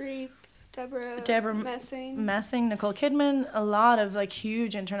Streep, Deborah Messing, Nicole Kidman, a lot of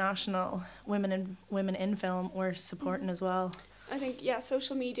huge international women in film were supporting as well. I think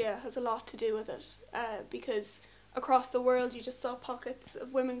social media has a lot to do with it, because across the world you just saw pockets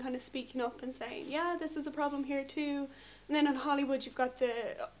of women kind of speaking up and saying, this is a problem here too. And then in Hollywood you've got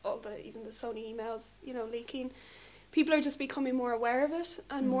even the Sony emails, leaking. People are just becoming more aware of it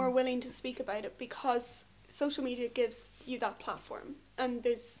and more willing to speak about it, because social media gives you that platform, and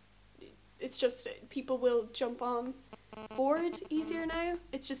it's just people will jump on board easier now.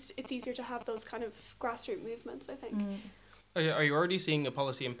 It's easier to have those kind of grassroots movements, I think. Are you already seeing a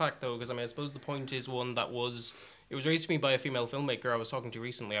policy impact though? Because I suppose the point is one that it was raised to me by a female filmmaker I was talking to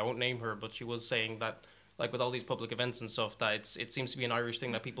recently. I won't name her, but she was saying that with all these public events and stuff, that it seems to be an Irish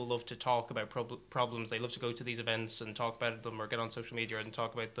thing that people love to talk about problems. They love to go to these events and talk about them, or get on social media and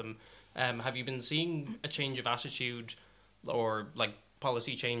talk about them. Have you been seeing a change of attitude or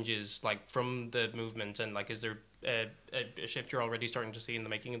policy changes from the movement, and is there a shift you're already starting to see in the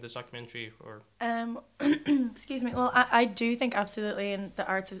making of this documentary? Or excuse me. Well, I do think absolutely in the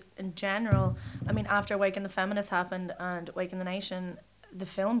arts in general. I mean, after Waking the Feminists happened and Waking the Nation, the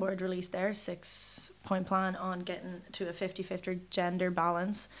Film Board released their 6-point plan on getting to a 50-50 gender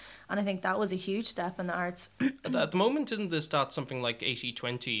balance, and I think that was a huge step in the arts. At the moment, isn't the stat something like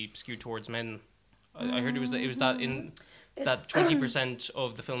 80-20 skewed towards men? I heard it was that in that 20%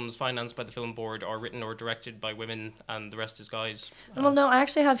 of the films financed by the film board are written or directed by women and the rest is guys. Well, no, I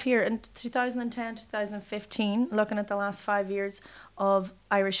actually have here in 2010, 2015, looking at the last 5 years of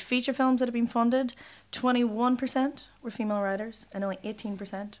Irish feature films that have been funded, 21% were female writers and only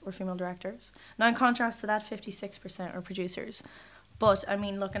 18% were female directors. Now, in contrast to that, 56% are producers. But, I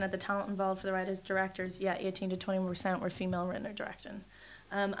mean, looking at the talent involved for the writers, directors, yeah, 18 to 21% were female written or directing.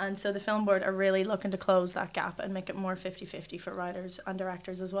 And so the film board are really looking to close that gap and make it more 50-50 for writers and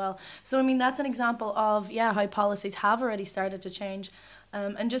directors as well. So, I mean, that's an example of, how policies have already started to change.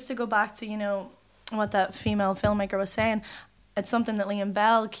 And just to go back to, what that female filmmaker was saying, it's something that Liam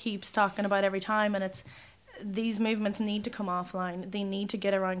Bell keeps talking about every time, and it's these movements need to come offline. They need to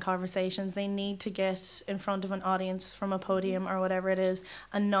get around conversations. They need to get in front of an audience from a podium or whatever it is,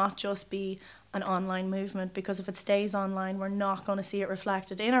 and not just be an online movement, because if it stays online, we're not going to see it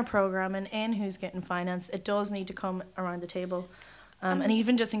reflected in our programme and in who's getting finance. It does need to come around the table, and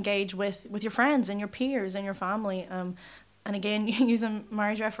even just engage with your friends and your peers and your family. And again, using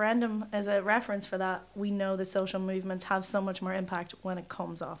marriage referendum as a reference for that, we know that social movements have so much more impact when it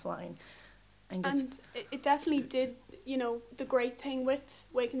comes offline. And it definitely did, the great thing with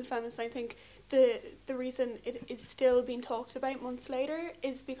Waking the Feminist, I think, the reason it is still being talked about months later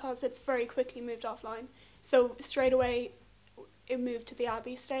is because it very quickly moved offline. So straight away it moved to the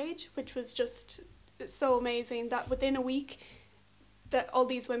Abbey stage, which was just so amazing that within a week that all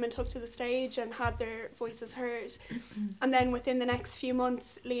these women took to the stage and had their voices heard. And then within the next few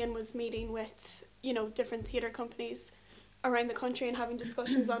months, Leon was meeting with, different theatre companies around the country and having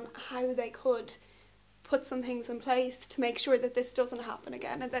discussions on how they could put some things in place to make sure that this doesn't happen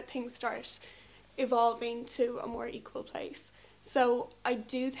again and that things start evolving to a more equal place. So I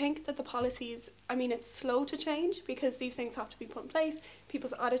do think that the policies, it's slow to change because these things have to be put in place,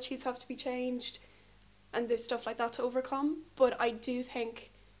 people's attitudes have to be changed, and there's stuff like that to overcome. But I do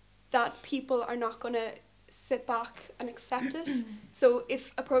think that people are not going to sit back and accept it. So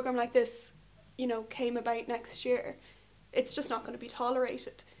if a programme like this, came about next year, it's just not going to be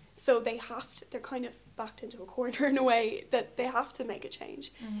tolerated. So they're kind of backed into a corner in a way that they have to make a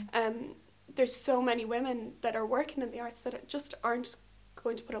change. There's so many women that are working in the arts that just aren't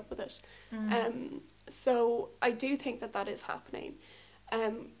going to put up with it. So I do think that is happening.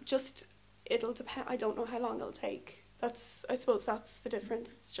 Just it'll depend. I don't know how long it'll take. I suppose that's the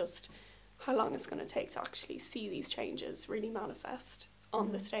difference. It's just how long it's going to take to actually see these changes really manifest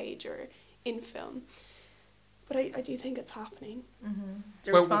on the stage or in film. But I do think it's happening.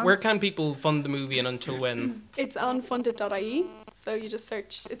 Where can people fund the movie and until when? It's on funded.ie, so you just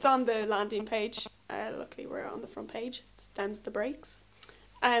search. It's on the landing page. Luckily, we're on the front page. It's Them's the Breaks.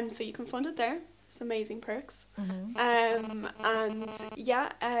 So you can fund it there. There's amazing perks.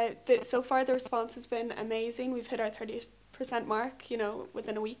 So far the response has been amazing. We've hit our 30% mark,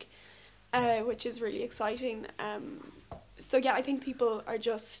 within a week, which is really exciting. So yeah, I think people are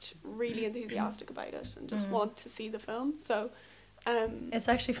just really enthusiastic about it and just want to see the film. So it's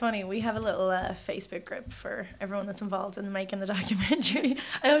actually funny. We have a little Facebook group for everyone that's involved in making the documentary.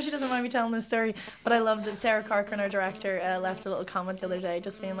 I hope she doesn't mind me telling this story, but I loved it. Sarah Corcoran, our director, left a little comment the other day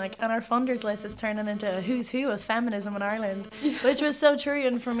just being like, and our funders list is turning into a who's who of feminism in Ireland, which was so true.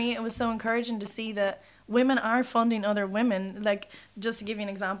 And for me, it was so encouraging to see that women are funding other women. Like, just to give you an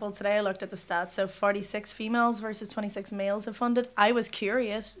example, today I looked at the stats. So 46 females versus 26 males have funded. I was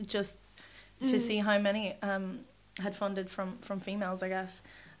curious just to see how many had funded from females, I guess.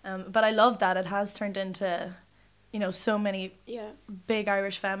 But I love that it has turned into, so many big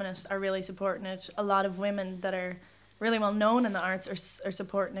Irish feminists are really supporting it. A lot of women that are really well known in the arts are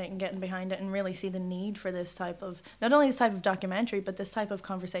supporting it and getting behind it and really see the need for this type of, not only this type of documentary, but this type of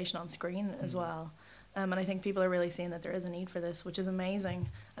conversation on screen as well. And I think people are really seeing that there is a need for this, which is amazing.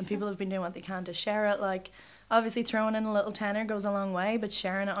 And people have been doing what they can to share it. Like, obviously throwing in a little tenner goes a long way, but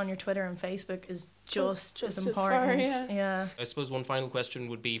sharing it on your Twitter and Facebook is just as important. As far, yeah. I suppose one final question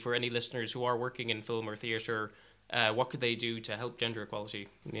would be for any listeners who are working in film or theatre, what could they do to help gender equality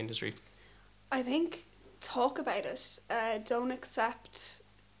in the industry? I think talk about it. Don't accept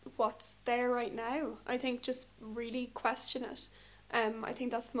what's there right now. I think just really question it. I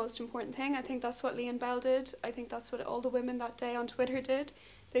think that's the most important thing. I think that's what Liam Bell did. I think that's what all the women that day on Twitter did.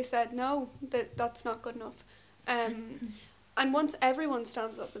 They said, no, that's not good enough. And once everyone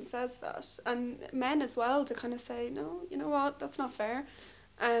stands up and says that, and men as well, to kind of say, no, you know what, that's not fair.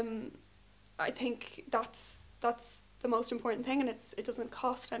 I think that's the most important thing, and it doesn't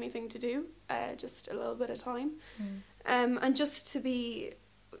cost anything to do, just a little bit of time. And just to be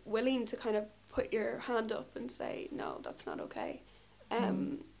willing to kind of put your hand up and say, no, that's not okay.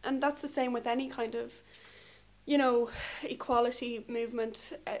 And that's the same with any kind of you know, equality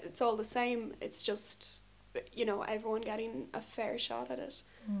movement, it's all the same. It's just, you know, everyone getting a fair shot at it.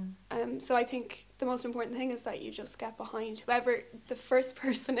 So I think the most important thing is that you just get behind whoever the first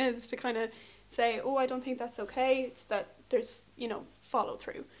person is to kind of say, oh, I don't think that's okay. It's that there's, you know, follow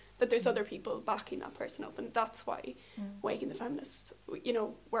through, that there's other people backing that person up. And that's why Waking the Feminist, you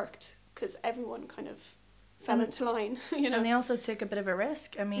know, worked, because everyone kind of fell into line, you know. And they also took a bit of a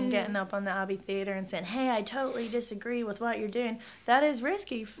risk. I mean, getting up on the Abbey Theatre and saying, hey, I totally disagree with what you're doing. That is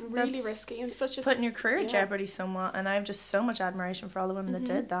risky. Really That's risky. And such a... putting your career in jeopardy somewhat. And I have just so much admiration for all the women that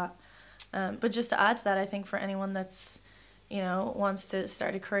did that. But just to add to that, I think for anyone that's, you know, wants to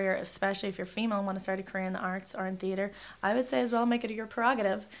start a career, especially if you're female and want to start a career in the arts or in theatre, I would say as well, make it your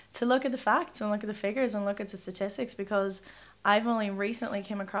prerogative to look at the facts and look at the figures and look at the statistics, because I've only recently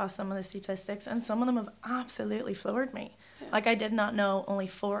came across some of the statistics and some of them have absolutely floored me. Yeah. Like, I did not know only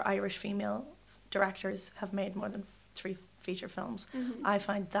 4 Irish female directors have made more than 3 feature films. I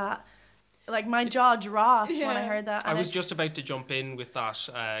find that, like, my jaw dropped when I heard that. I was just about to jump in with that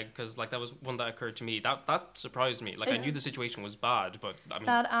because, like, that was one that occurred to me. That surprised me. Like, I knew the situation was bad, but I mean,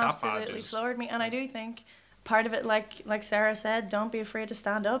 that bad absolutely is... floored me. And I do think part of it, like Sarah said, don't be afraid to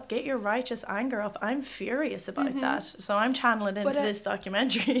stand up. Get your righteous anger up. I'm furious about that. So I'm channeling into this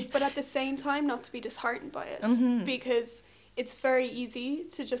documentary. But at the same time, not to be disheartened by it. Because it's very easy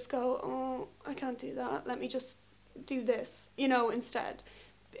to just go, oh, I can't do that. Let me just do this, you know, instead.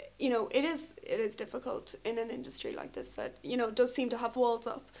 You know, it is difficult in an industry like this that, you know, does seem to have walls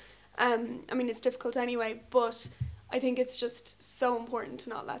up. I mean, it's difficult anyway, but I think it's just so important to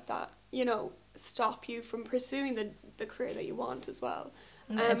not let that, you know, stop you from pursuing the career that you want as well.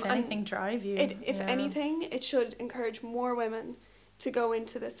 If anything, drive you. If anything, it should encourage more women to go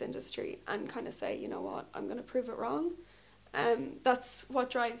into this industry and kind of say, you know what, I'm going to prove it wrong. That's what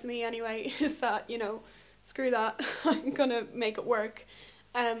drives me anyway, is that, you know, screw that, I'm going to make it work.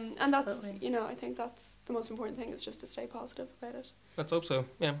 And that's, you know, I think that's the most important thing, is just to stay positive about it. Let's hope so,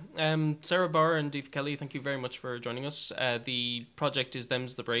 yeah. Sarah Barr and Dave Kelly, thank you very much for joining us. The project is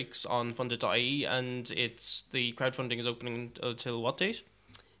Them's the Breaks on funded.ie, and the crowdfunding is opening until what date?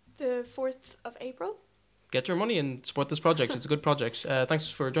 The 4th of April. Get your money and support this project. It's a good project. Thanks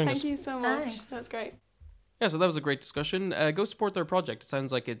for joining us. Thank you so much. Thanks. That's great. Yeah, so that was a great discussion. Go support their project. It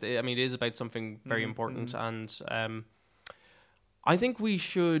sounds like it is about something very important, and I think we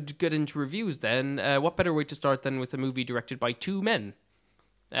should get into reviews then. What better way to start than with a movie directed by 2 men?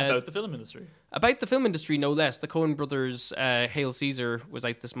 About the film industry. About the film industry, no less. The Coen brothers' Hail Caesar was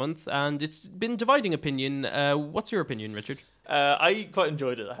out this month, and it's been dividing opinion. What's your opinion, Richard? I quite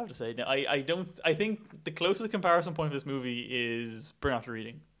enjoyed it, I have to say. Now, I think the closest comparison point for this movie is Burn After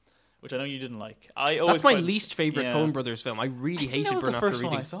Reading, which I know you didn't like. That's my least favourite Coen brothers film. I really hated Burn After Reading. That was the first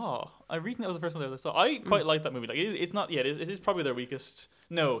one I saw. I think that was the first one I saw. I quite like that movie. Like, it's not yet. It is probably their weakest.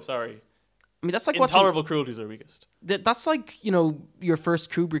 No, sorry. I mean, that's like Intolerable Cruelty is their weakest. That's like, you know, your first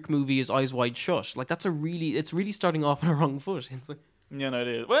Kubrick movie is Eyes Wide Shut. Like, it's really starting off on a wrong foot. It's like, yeah, no, it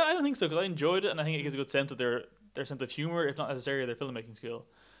is. Well, I don't think so, because I enjoyed it, and I think it gives a good sense of their sense of humor, if not necessarily their filmmaking skill.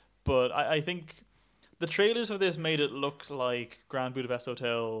 But I think the trailers of this made it look like Grand Budapest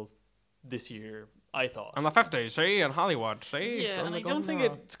Hotel this year, I thought. On the 50s, see, in Hollywood, see. Yeah, and I don't think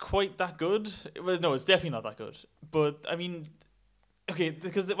it's quite that good. Well, no, it's definitely not that good. But, I mean, okay,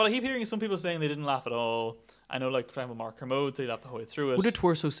 because what I keep hearing is some people saying they didn't laugh at all. I know, like, for example, Mark Kermode said he laughed the whole way through it. Would it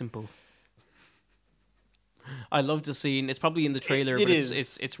were so simple? I love the scene. It's probably in the trailer, but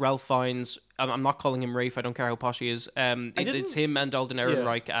it's Ralph Fiennes. I'm not calling him Rafe. I don't care how posh he is. It's him and Alden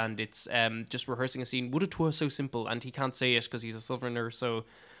Ehrenreich, and it's just rehearsing a scene. Would it were so simple? And he can't say it because he's a Southerner, so...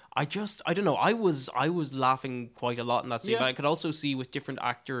 I don't know. I was laughing quite a lot in that scene, but I could also see with different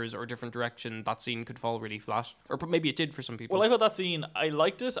actors or different direction that scene could fall really flat, or maybe it did for some people. Well, I thought that scene, I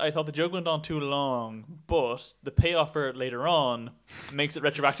liked it. I thought the joke went on too long, but the payoff for it later on makes it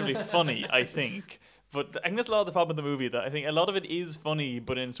retroactively funny, I think. But I think that's a lot of the problem with the movie, that I think a lot of it is funny,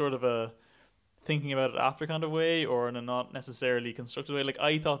 but in sort of a thinking about it after kind of way, or in a not necessarily constructive way. Like,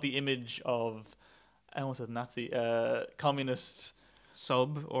 I thought the image of, I almost said Nazi, communist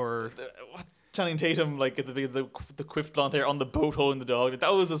sub, or what's Channing Tatum, like the quiff blonde hair on the boat holding the dog.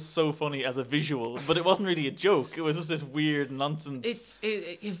 That was just so funny as a visual, but it wasn't really a joke. It was just this weird nonsense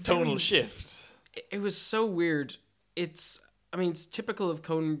tonal shift. It was so weird. It's typical of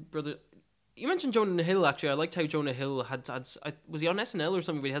Coen Brothers. You mentioned Jonah Hill, actually. I liked how Jonah Hill had was he on SNL or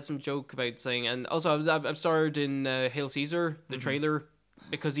something, but he had some joke about saying, and also I've starred in Hail Caesar, the trailer,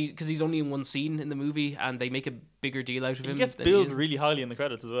 because he's only in one scene in the movie, and they make a bigger deal out of him. He gets billed really highly in the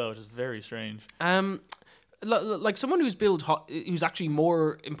credits as well, which is very strange. like someone who's actually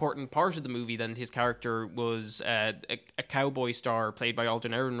more important part of the movie than his character was a cowboy star played by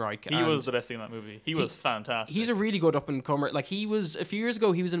Alden Ehrenreich. He was the best thing in that movie. He was fantastic. He's a really good up and comer. Like he was a few years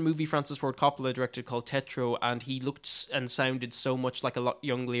ago, he was in a movie Francis Ford Coppola directed called Tetro, and he looked and sounded so much like a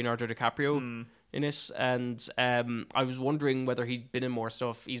young Leonardo DiCaprio in it. And I was wondering whether he'd been in more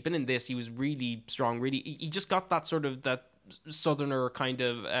stuff. He's been in this. He was really strong. Really, he just got that sort of that southerner kind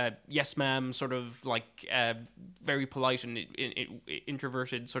of yes ma'am sort of like very polite and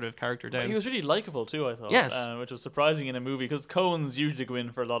introverted sort of character down. But he was really likable too, I thought. Yes. Which was surprising in a movie because Coens usually go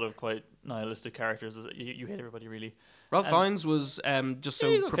in for a lot of quite nihilistic characters. You hate everybody really. Ralph Fiennes was just he's so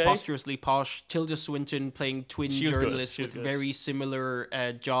okay. preposterously posh. Tilda Swinton playing twin She was good. journalists She was with good. very similar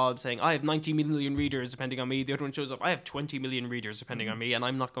jobs, saying, I have 90 million readers depending on me. The other one shows up, I have 20 million readers depending on me, and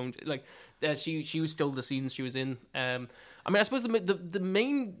I'm not going to... Like, she was still the scenes she was in. I mean, I suppose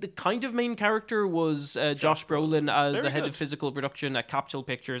the kind of main character was Josh Brolin as Very the head good. of physical production at Capitol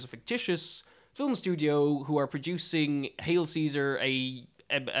Pictures, a fictitious film studio who are producing Hail Caesar, a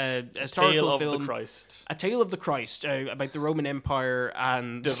historical Tale of film, the Christ. A Tale of the Christ about the Roman Empire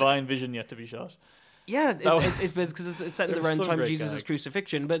and Divine vision yet to be shot. yeah, was- it's because it's set in the There were around some time of great Jesus' gags.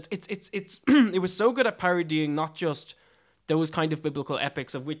 crucifixion, but it's it was so good at parodying not just those kind of biblical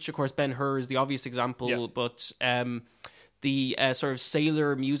epics, of which of course Ben-Hur is the obvious example, Yeah. but the sort of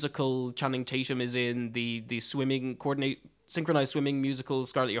sailor musical Channing Tatum is in, the swimming synchronized swimming musical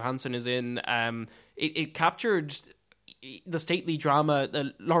Scarlett Johansson is in. It captured the stately drama.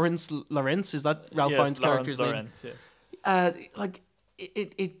 Lawrence, is that Ralph Fiennes' character's name? Lawrence, yes. Like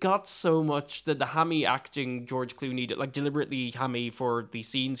it got so much that the hammy acting George Clooney, like deliberately hammy for the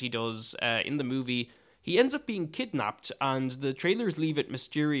scenes he does in the movie. He ends up being kidnapped, and the trailers leave it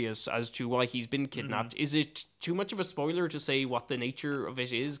mysterious as to why he's been kidnapped. Is it too much of a spoiler to say what the nature of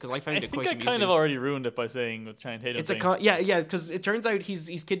it is? Because I found I it think quite I amusing. kind of already ruined it by saying with Channing Tatum. It's a thing. yeah, because it turns out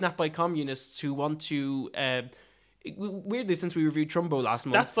he's kidnapped by communists who want to. Weirdly, since we reviewed Trumbo last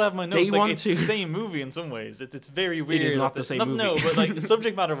month, That's what I have in my notes. They want it's to. the same movie in some ways. It's very weird. is not that the same No, movie. but like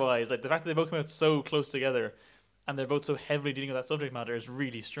subject matter wise, like the fact that they both come out so close together, and they're both so heavily dealing with that subject matter is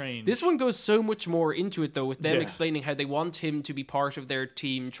really strange. This one goes so much more into it, though, with them Yeah. explaining how they want him to be part of their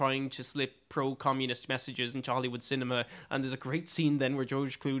team, trying to slip pro-communist messages into Hollywood cinema. And there's a great scene then where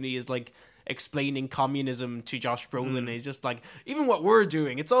George Clooney is like explaining communism to Josh Brolin. He's just like, even what we're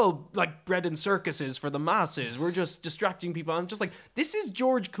doing, it's all like bread and circuses for the masses. We're just distracting people. I'm just like, this is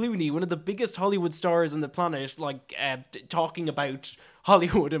George Clooney, one of the biggest Hollywood stars on the planet, like talking about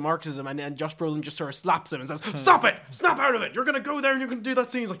Hollywood and Marxism, and Josh Brolin just sort of slaps him and says, "Stop it! Snap out of it! You're gonna go there and you're gonna do that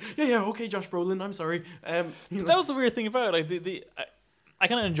scene." He's like, "Yeah, okay, Josh Brolin, I'm sorry." He's That was the weird thing about it. Like I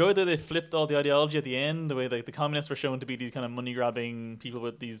kind of enjoyed that they flipped all the ideology at the end. The way like the communists were shown to be these kind of money grabbing people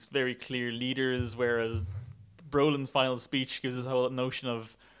with these very clear leaders, whereas Brolin's final speech gives this whole notion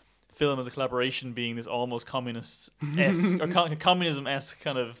of film as a collaboration being this almost communist-esque or communism-esque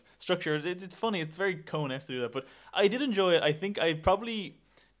kind of structure. It's funny. It's very Coen-esque to do that, but I did enjoy it. I think I probably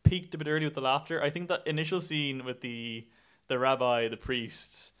peaked a bit early with the laughter. I think that initial scene with the rabbi, the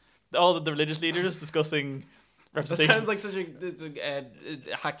priests, all the religious leaders discussing that representation. sounds like such a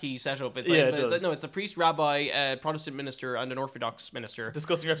hacky setup. It's Yeah, like, it but does. no, it's a priest, rabbi, a Protestant minister, and an Orthodox minister.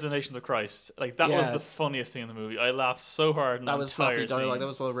 Discussing representations of Christ. Like that was Yeah. the funniest thing in the movie. I laughed so hard. In That was sloppy dialogue. That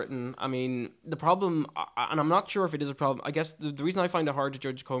was well written. I mean, the problem, and I'm not sure if it is a problem. I guess the reason I find it hard to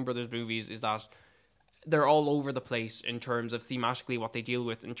judge Coen Brothers movies is that they're all over the place in terms of thematically what they deal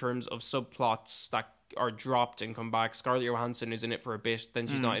with, in terms of subplots that are dropped and come back. Scarlett Johansson is in it for a bit, then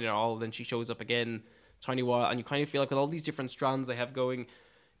she's not in it at all, then she shows up again tiny while, and you kind of feel like with all these different strands they have going,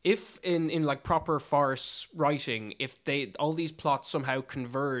 if in like proper farce writing, if they all these plots somehow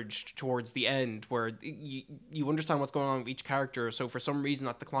converged towards the end where you understand what's going on with each character, so for some reason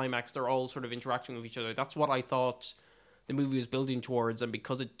at the climax they're all sort of interacting with each other, that's what I thought the movie was building towards. And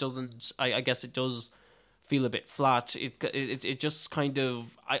because it doesn't, I guess it does feel a bit flat. It just kind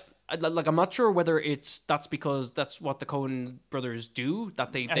of I'm not sure whether that's because that's what the Coen brothers do,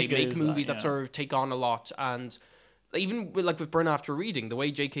 that they think it make is movies that, that yeah. sort of take on a lot. And even with Burn After Reading, the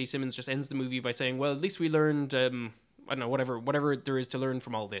way J.K. Simmons just ends the movie by saying, well, at least we learned I don't know, whatever there is to learn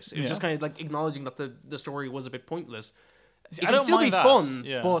from all this. It was Yeah. just kind of like acknowledging that the story was a bit pointless. It I can don't still be mind that, fun,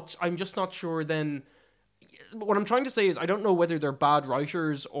 yeah. but I'm just not sure then. What I'm trying to say is I don't know whether they're bad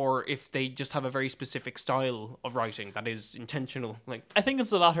writers or if they just have a very specific style of writing that is intentional. Like, I think it's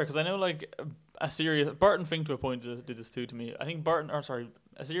the latter because I know like a serious Barton Fink to a point did this too to me. I think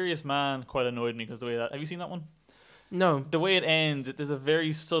A Serious Man quite annoyed me because the way that, have you seen that one? no. The way it ends, there's a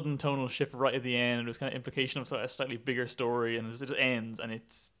very sudden tonal shift right at the end. There's kind of implication of a slightly bigger story, and it just ends, and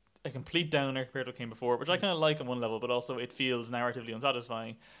a complete downer compared to what came before, which I kind of like on one level, but also it feels narratively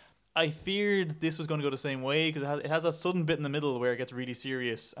unsatisfying. I feared this was going to go the same way because it has that sudden bit in the middle where it gets really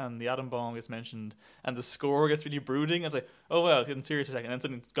serious and the atom bomb gets mentioned and the score gets really brooding. It's like, oh wow, it's getting serious for a second, and then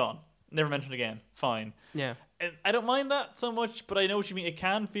suddenly it's gone. Never mentioned again. Fine. Yeah. And I don't mind that so much, but I know what you mean. It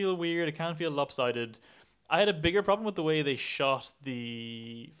can feel weird. It can feel lopsided. I had a bigger problem with the way they shot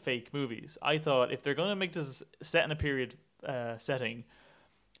the fake movies. I thought if they're going to make this set in a period setting,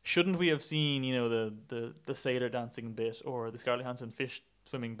 shouldn't we have seen, you know, the sailor dancing bit or the Scarlett Johansson fish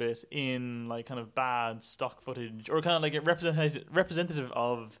swimming bit in like kind of bad stock footage or kind of like a representative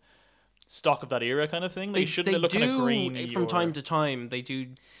of stock of that era kind of thing? They shouldn't look kind of grainy from time to time. They do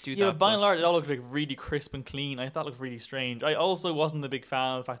that. Yeah, by and large, it all looked like really crisp and clean. I thought it looked really strange. I also wasn't a big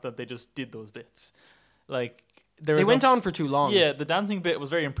fan of the fact that they just did those bits. Like they went on for too long. Yeah, the dancing bit was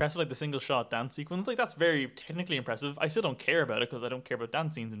very impressive, like the single shot dance sequence. Like that's very technically impressive. I still don't care about it because I don't care about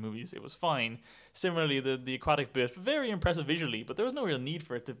dance scenes in movies. It was fine. Similarly, the aquatic bit, very impressive visually, but there was no real need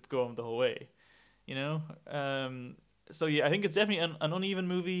for it to go on the whole way. You know. So yeah, I think it's definitely an uneven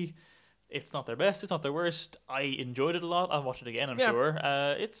movie. It's not their best. It's not their worst. I enjoyed it a lot. I'll watch it again. I'm sure.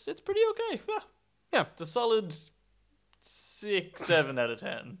 It's pretty okay. Yeah. It's a solid 6-7 out of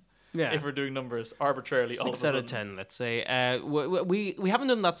 10. Yeah. If we're doing numbers arbitrarily, 6 out of 10, let's say. We haven't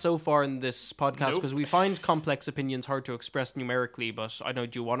done that so far in this podcast because we find complex opinions hard to express numerically. But I know,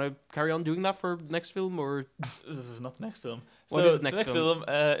 do you want to carry on doing that for the next film or not the next film? What is the next film?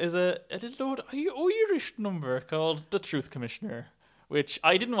 Is a little Irish number called The Truth Commissioner, which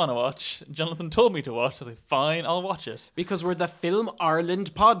I didn't want to watch. Jonathan told me to watch. I was like, fine, I'll watch it. Because we're the Film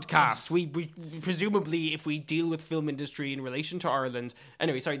Ireland podcast. We presumably, if we deal with film industry in relation to Ireland...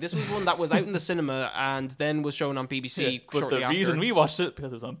 Anyway, sorry, this was one that was out in the cinema and then was shown on BBC but shortly the after. reason we watched it,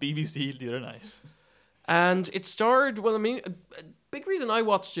 because it was on BBC the other night. And it starred... Well, I mean, a big reason I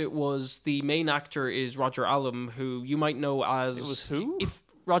watched it was the main actor is Roger Allam, who you might know as... It was who?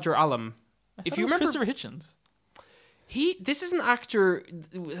 Roger Allam. If you remember... Christopher Hitchens. This is an actor.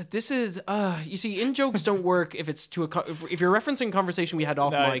 This is you see, in jokes don't work if it's if you're referencing a conversation we had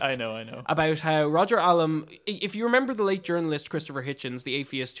off mic. I know About how Roger Allam. If you remember the late journalist Christopher Hitchens, the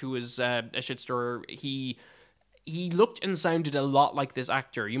atheist who was a shitstirrer, he looked and sounded a lot like this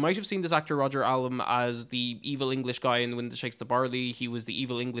actor. You might have seen this actor Roger Allam as the evil English guy in The Wind That Shakes the Barley. He was the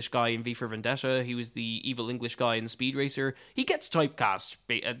evil English guy in V for Vendetta. He was the evil English guy in Speed Racer. He gets typecast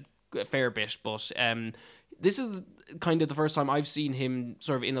a fair bit, but this is kind of the first time I've seen him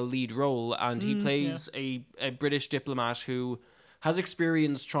sort of in a lead role, and he plays a British diplomat who has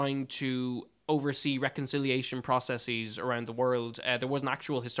experience trying to oversee reconciliation processes around the world. There was an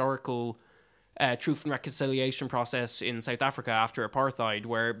actual historical truth and reconciliation process in South Africa after apartheid,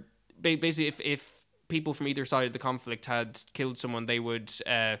 where basically if people from either side of the conflict had killed someone, they would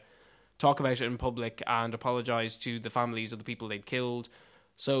talk about it in public and apologise to the families of the people they'd killed.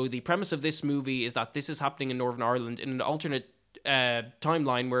 So the premise of this movie is that this is happening in Northern Ireland in an alternate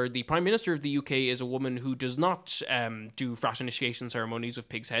timeline where the Prime Minister of the UK is a woman who does not do frat initiation ceremonies with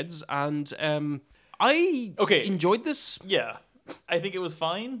pigs' heads. And I enjoyed this. Yeah, I think it was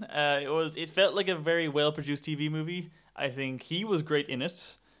fine. It felt like a very well-produced TV movie. I think he was great in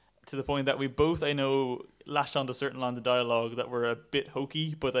it, to the point that we both, I know, latched onto certain lines of dialogue that were a bit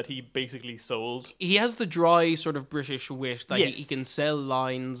hokey, but that he basically sold. He has the dry sort of British wit that he can sell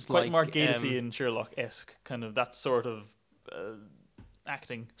lines quite like... Mark Gatiss and Sherlock-esque, kind of that sort of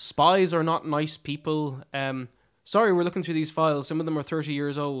acting. Spies are not nice people. Sorry, we're looking through these files. Some of them are 30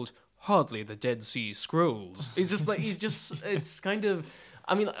 years old. Hardly the Dead Sea Scrolls. It's kind of...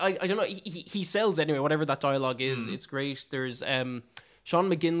 I mean, I don't know. He sells anyway, whatever that dialogue is. It's great. There's...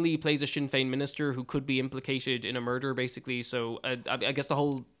 Sean McGinley plays a Sinn Féin minister who could be implicated in a murder, basically. So I guess the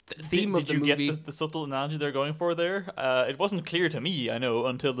whole theme of the movie... Did you get the subtle analogy they're going for there? It wasn't clear to me, I know,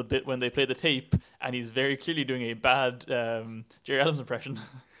 until the bit when they play the tape, and he's very clearly doing a bad Jerry Adams impression.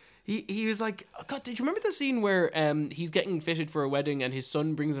 He was like, oh God, did you remember the scene where he's getting fitted for a wedding and his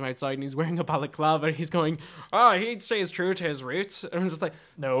son brings him outside and he's wearing a balaclava and he's going, he stays true to his roots? And I was just like,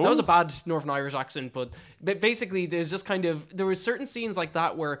 no. That was a bad Northern Irish accent, but basically there were certain scenes like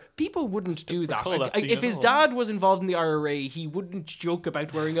that where people wouldn't do that. If his dad was involved in the IRA, he wouldn't joke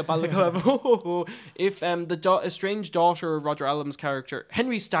about wearing a balaclava. If a strange daughter of Roger Allam's character,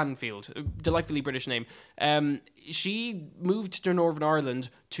 Henry Stanfield, a delightfully British name, she moved to Northern Ireland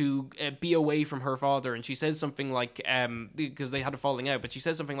to be away from her father, and she says something like, because they had a falling out, but she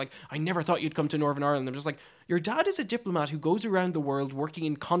says something like, I never thought you'd come to Northern Ireland. I'm just like, your dad is a diplomat who goes around the world working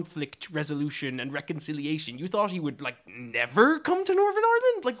in conflict resolution and reconciliation. You thought he would never come to Northern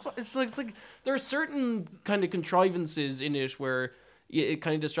Ireland? It's like there are certain kind of contrivances in it where it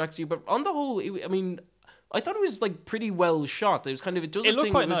kind of distracts you. But on the whole, I mean, I thought it was like pretty well shot. It was kind of, it does It a looked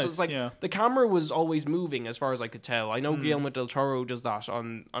thing. quite It was nice, just like yeah. the camera was always moving, as far as I could tell. I know Guillermo del Toro does that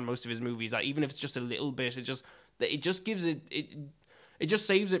on most of his movies. That even if it's just a little bit, it just gives it just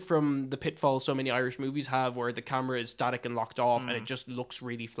saves it from the pitfalls so many Irish movies have, where the camera is static and locked off, and it just looks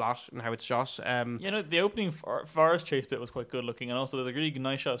really flat in how it's shot. You know, the opening forest chase bit was quite good looking, and also there's a really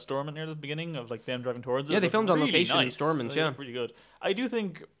nice shot of Stormont near the beginning of like them driving towards it. Yeah, they It filmed looked on really location in nice. Stormont, It yeah. looked really good. I do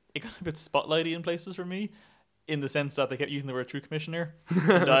think it got a bit spotlighty in places for me, in the sense that they kept using the word "true commissioner"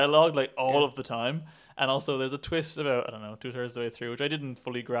 in dialogue like all of the time, and also there's a twist about, I don't know, 2/3 of the way through, which I didn't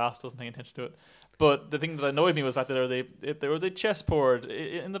fully grasp, wasn't paying attention to it. But the thing that annoyed me was the fact that there was a chessboard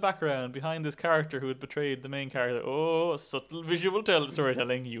in the background behind this character who had betrayed the main character. Oh, subtle visual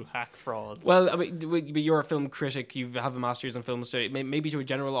storytelling, you hack frauds. Well, I mean, you're a film critic. You have a master's in film study. Maybe to a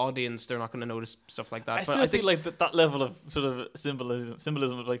general audience, they're not going to notice stuff like that. I but still I think feel like that level of sort of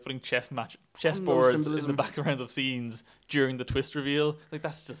symbolism of like putting chessboards in symbolism. the backgrounds of scenes during the twist reveal, like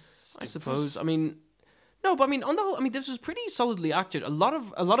that's just I stupid. suppose. I mean, no, but I mean, on the whole, I mean, this was pretty solidly acted. A lot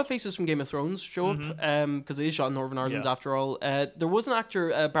of faces from Game of Thrones show up because it is shot in Northern Ireland Yeah. after all. There was an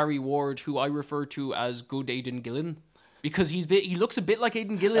actor, Barry Ward, who I refer to as Good Aidan Gillen, because he looks a bit like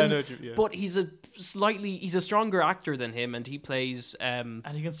Aidan Gillen, I know what yeah. but he's a stronger actor than him, and he plays And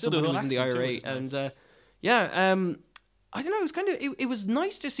he can still do someone an who's in the accent too, IRA, which is and nice. I don't know. It was kind of it was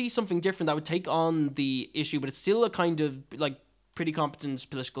nice to see something different that would take on the issue, but it's still a kind of like pretty competent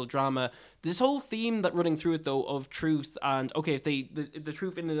political drama. This whole theme that running through it though of truth and okay, if the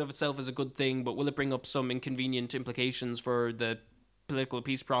truth in and of itself is a good thing, but will it bring up some inconvenient implications for the political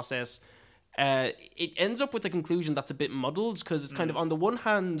peace process? It ends up with a conclusion that's a bit muddled because it's kind of on the one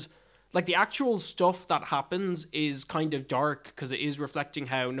hand, like the actual stuff that happens is kind of dark because it is reflecting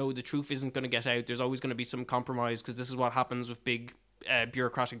how no, the truth isn't going to get out. There's always going to be some compromise because this is what happens with big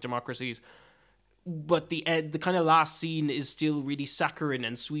bureaucratic democracies. But the kind of last scene is still really saccharine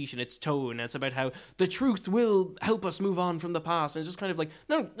and sweet in its tone. It's about how the truth will help us move on from the past. And it's just kind of like,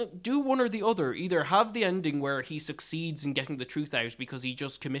 no, do one or the other. Either have the ending where he succeeds in getting the truth out because he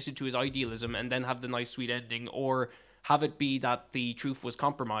just committed to his idealism and then have the nice sweet ending, or have it be that the truth was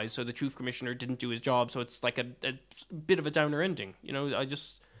compromised, so the truth commissioner didn't do his job. So it's like a bit of a downer ending. You know,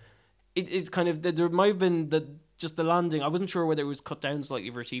 it's kind of, there might have been just the landing. I wasn't sure whether it was cut down slightly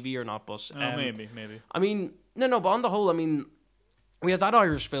for TV or not, but Maybe. I mean, no, but on the whole, I mean, we have that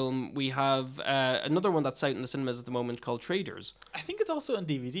Irish film. We have another one that's out in the cinemas at the moment called Traders. I think it's also on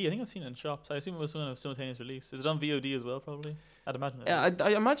DVD. I think I've seen it in shops. I assume it was a simultaneous release. Is it on VOD as well? Probably. I'd imagine it is. I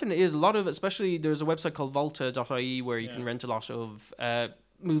imagine it is. A lot of, especially there's a website called Volta.ie where you Yeah. can rent a lot of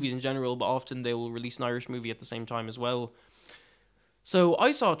movies in general, but often they will release an Irish movie at the same time as well. So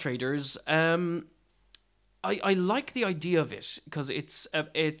I saw Traders. I like the idea of it because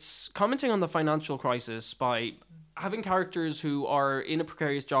it's commenting on the financial crisis by having characters who are in a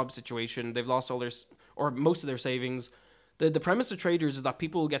precarious job situation. They've lost all their or most of their savings. The premise of Traders is that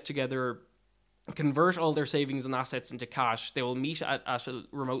people will get together, convert all their savings and assets into cash. They will meet at a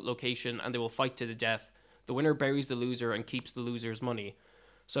remote location and they will fight to the death. The winner buries the loser and keeps the loser's money.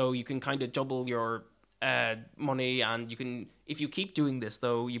 So you can kind of double your money, and you can, if you keep doing this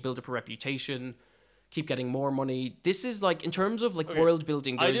though, you build up a reputation, keep getting more money. This is like, in terms of like world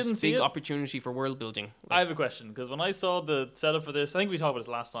building, I there's didn't see big it. opportunity for world building. I have a question, because when I saw the setup for this, I think we talked about this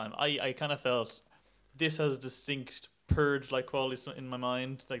last time, I kind of felt this has distinct purge-like qualities in my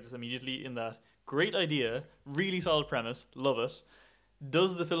mind, like just immediately, in that great idea, really solid premise, love it.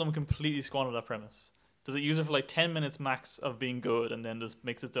 Does the film completely squander that premise? Does it use it for like 10 minutes max of being good and then just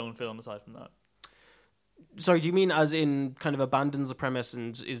makes its own film aside from that? Sorry, do you mean as in kind of abandons the premise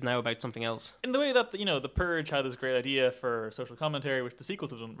and is now about something else? In the way that, you know, The Purge had this great idea for social commentary, which the sequels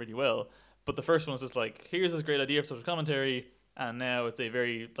have done really well, but the first one was just like, here's this great idea for social commentary, and now it's a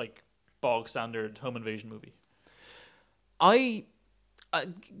very, like, bog standard home invasion movie.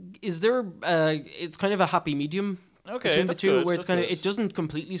 Is there it's kind of a happy medium between the two, where it's kind of, it doesn't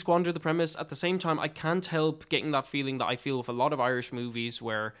completely squander the premise. At the same time, I can't help getting that feeling that I feel with a lot of Irish movies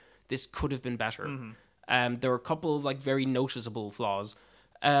where this could have been better. There are a couple of like very noticeable flaws.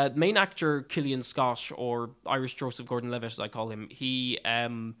 Main actor Killian Scott, or Irish Joseph Gordon-Levitt as I call him, he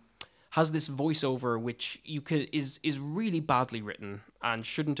has this voiceover which is really badly written and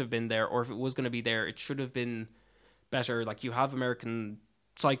shouldn't have been there, or if it was going to be there, it should have been better. Like, you have American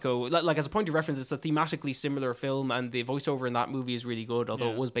Psycho, like as a point of reference, it's a thematically similar film, and the voiceover in that movie is really good,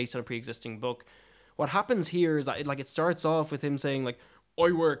 although it was based on a pre-existing book. What happens here is that it starts off with him saying like,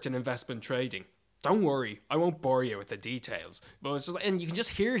 I worked in investment trading. don't worry, I won't bore you with the details. But it's just, and you can just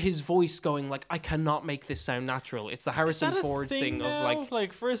hear his voice going like, I cannot make this sound natural. It's the Harrison Ford thing now? of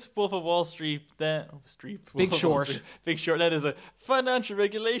like first Wolf of Wall Street, then Big Short. Big Short. That is a financial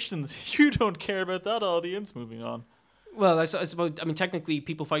regulations. You don't care about that audience. Moving on. well, I suppose, I mean, technically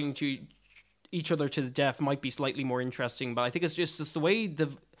people fighting to each other to the death might be slightly more interesting, but I think it's just the way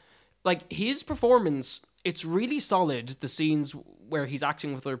like his performance, it's really solid, the scenes where he's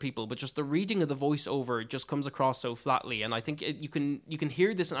acting with other people, but just the reading of the voiceover just comes across so flatly. And I think you can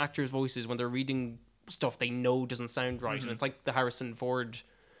hear this in actors' voices when they're reading stuff they know doesn't sound right. And it's like the Harrison Ford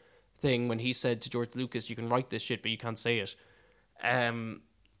thing when he said to George Lucas, you can write this shit, but you can't say it.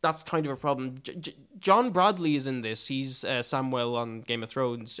 That's kind of a problem. John Bradley is in this. He's Samwell on Game of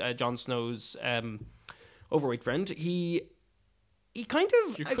Thrones, Jon Snow's overweight friend. He kind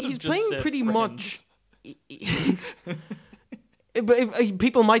of, he's playing pretty much... But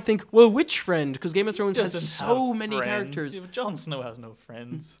people might think, well, which friend? Because Game of Thrones has so many characters. Yeah, Jon Snow has no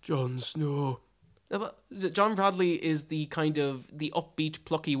friends. Jon Snow. John Bradley is the kind of the upbeat,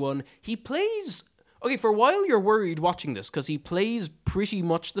 plucky one. He plays... Okay, for a while you're worried watching this because he plays pretty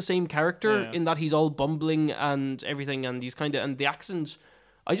much the same character in that he's all bumbling and everything, and he's kind of... And the accent...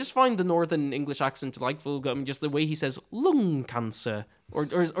 I just find the Northern English accent delightful. I mean, just the way he says lung cancer or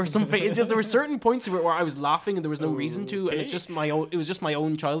something. It just, there were certain points of it where I was laughing and there was no reason to, and it's just my own. It was just my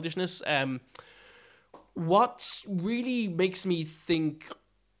own childishness. What really makes me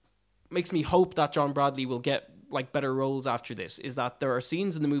hope that John Bradley will get like better roles after this is that there are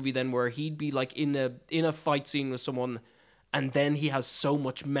scenes in the movie then where he'd be like in a fight scene with someone. And then he has so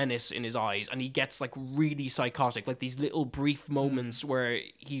much menace in his eyes, and he gets like really psychotic, like these little brief moments where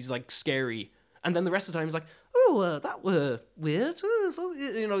he's like scary, and then the rest of the time he's like, "Oh, that were weird."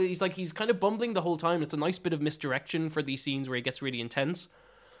 You know, he's kind of bumbling the whole time. It's a nice bit of misdirection for these scenes where he gets really intense.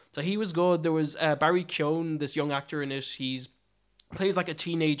 So he was good. There was Barry Keoghan, this young actor in it. He's plays like a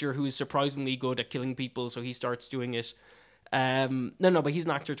teenager who is surprisingly good at killing people, so he starts doing it. But he's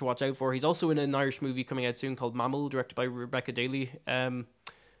an actor to watch out for. He's also in an Irish movie coming out soon called Mammal, directed by Rebecca Daly.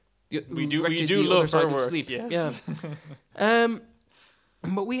 We do love her work. Sleep. Yes. Yeah.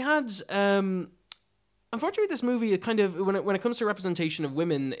 But we had, unfortunately, this movie, it kind of when it comes to representation of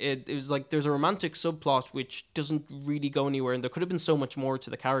women, it was like there's a romantic subplot which doesn't really go anywhere, and there could have been so much more to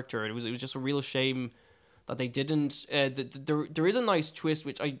the character. It was just a real shame that they didn't. There is a nice twist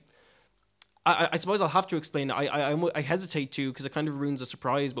which I suppose I'll have to explain. I hesitate to because it kind of ruins the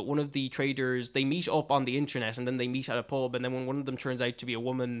surprise. But one of the traders, they meet up on the internet and then they meet at a pub. And then when one of them turns out to be a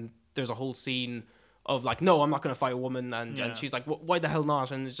woman, there's a whole scene of like, no, I'm not going to fight a woman. And she's like, why the hell not?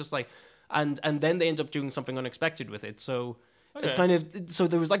 And it's just like, and then they end up doing something unexpected with it. So it's kind of, so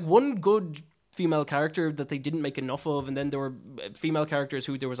there was like one good female character that they didn't make enough of. And then there were female characters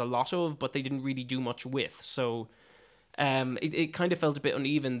who there was a lot of, but they didn't really do much with. So... it kind of felt a bit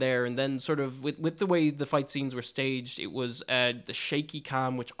uneven there, and then sort of with the way the fight scenes were staged, it was the shaky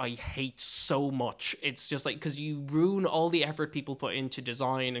cam, which I hate so much. It's just like, because you ruin all the effort people put into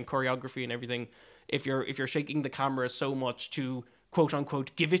design and choreography and everything if you're shaking the camera so much to quote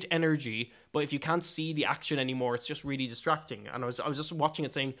unquote give it energy, but if you can't see the action anymore, it's just really distracting. And I was just watching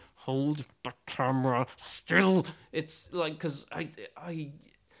it saying, hold the camera still. It's like, because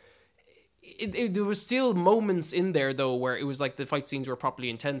there was still moments in there though where it was like the fight scenes were properly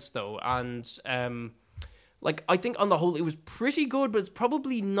intense though, and like I think on the whole it was pretty good, but it's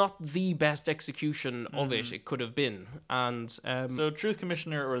probably not the best execution of it could have been. And so Truth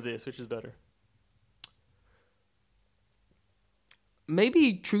Commissioner or this, which is better?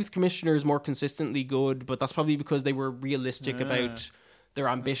 Maybe Truth Commissioner is more consistently good, but that's probably because they were realistic about their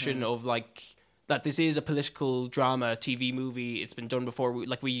ambition of like that this is a political drama TV movie. It's been done before.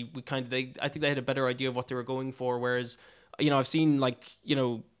 I think they had a better idea of what they were going for. Whereas, I've seen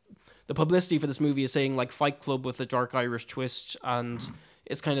the publicity for this movie is saying like Fight Club with a dark Irish twist, and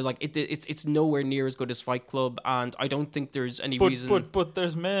it's kind of like it's nowhere near as good as Fight Club, and I don't think there's any reason. But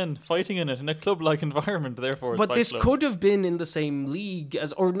there's men fighting in it in a club-like environment, therefore. But this could have been in the same league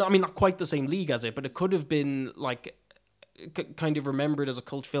as, or no, I mean not quite the same league as it, but it could have been like kind of remembered as a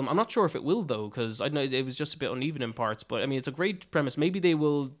cult film. I'm not sure if it will though, because I know it was just a bit uneven in parts. But I mean, it's a great premise. Maybe they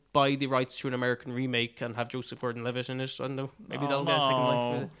will buy the rights to an American remake and have Joseph Gordon-Levitt in it. I don't know. Maybe that'll get a second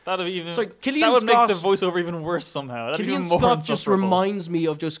life. That would make the voiceover even worse somehow. Killian Scott just reminds me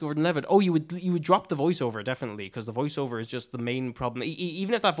of Joseph Gordon-Levitt. Oh, you would drop the voiceover definitely, because the voiceover is just the main problem.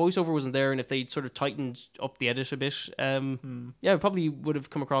 Even if that voiceover wasn't there, and if they sort of tightened up the edit a bit, it probably would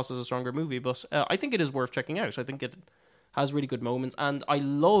have come across as a stronger movie. But I think it is worth checking out. I think it has really good moments, and I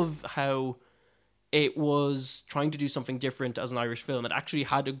love how it was trying to do something different as an Irish film. It actually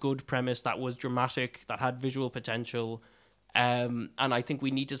had a good premise that was dramatic, that had visual potential, and I think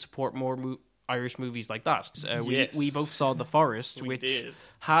we need to support more Irish movies like that. Yes. We both saw The Forest, We which did.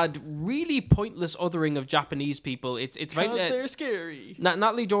 had really pointless othering of Japanese people. It's about Because they're scary.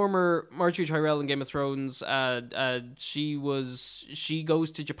 Natalie Dormer, Marjorie Tyrell in Game of Thrones. She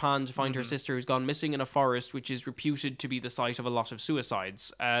goes to Japan to find her sister who's gone missing in a forest, which is reputed to be the site of a lot of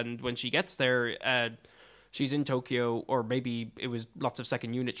suicides. And when she gets there, she's in Tokyo, or maybe it was lots of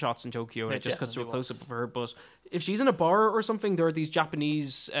second unit shots in Tokyo, and It it just cuts to a definitely close up was. of her. But if she's in a bar or something, there are these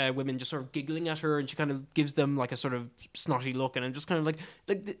Japanese women just sort of giggling at her, and she kind of gives them like a sort of snotty look, and I'm just kind of like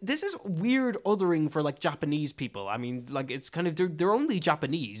this is weird othering for like Japanese people. I mean, like it's kind of they're only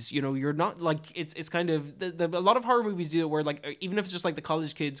Japanese, you know. You're not like it's kind of a lot of horror movies do it where like even if it's just like the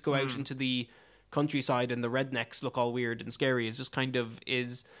college kids go out into the countryside and the rednecks look all weird and scary, it's just kind of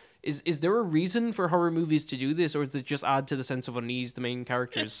Is there a reason for horror movies to do this, or does it just add to the sense of unease the main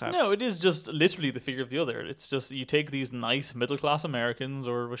characters have? No, it is just literally the figure of the other. It's just you take these nice middle class Americans,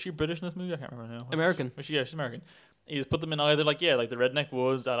 or was she British in this movie? I can't remember now. American. Was she? Yeah, she's American. You just put them in either like the Redneck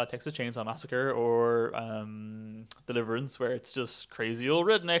Woods, a la Texas Chainsaw Massacre, or Deliverance, where it's just crazy old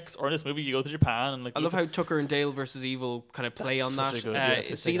rednecks. Or in this movie, you go to Japan and like. I love how Tucker and Dale versus Evil kind of play That's on such that. a good, yeah,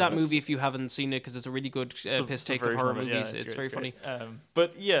 piss See take that on it. movie if you haven't seen it, because it's a really good piss take of horror movies. It's very funny.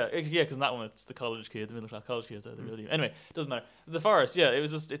 But yeah, because in that one it's the college kid, the middle class college kids. That really anyway, it doesn't matter. The Forest, yeah, it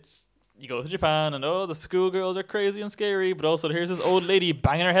was just it's. You go to Japan and the schoolgirls are crazy and scary, but also here's this old lady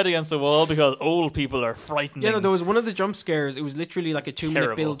banging her head against the wall because old people are frightening. Yeah, no, there was one of the jump scares. It was literally like a 2-minute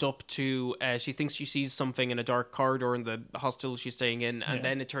terrible. build up to she thinks she sees something in a dark corridor in the hostel she's staying in, and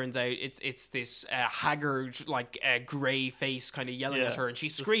then it turns out it's this haggard, like grey face kind of yelling at her, and she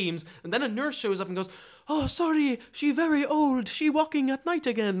screams, and then a nurse shows up and goes, "Oh, sorry, she very old. She walking at night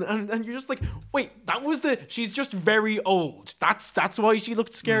again." And you're just like, wait, that was she's just very old. That's why she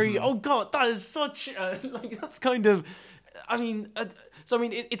looked scary. Oh God, that is such that's kind of, I mean,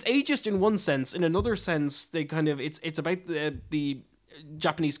 it's ageist in one sense. In another sense, they kind of it's about the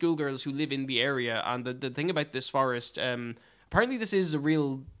Japanese schoolgirls who live in the area, and the thing about this forest. Apparently, this is a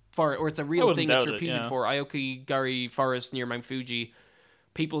real forest, or it's a real thing. It's reputed for Aokigari Forest near Mount Fuji.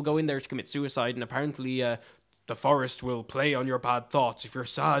 People go in there to commit suicide, and apparently the forest will play on your bad thoughts. If you're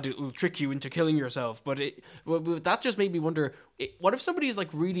sad, it will trick you into killing yourself. But that just made me wonder, what if somebody is like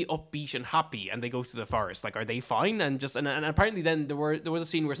really upbeat and happy and they go to the forest? Like, are they fine? And apparently then there was a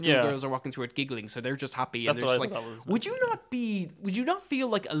scene where schoolgirls are walking through it giggling, so they're just happy. That's and they're what just I like, thought that was would you not feel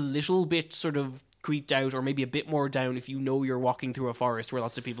like a little bit sort of creeped out, or maybe a bit more down if you know you're walking through a forest where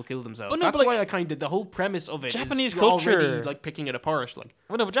lots of people kill themselves? That's why I kind of, the whole premise of it Japanese is culture, already like picking it apart. Like,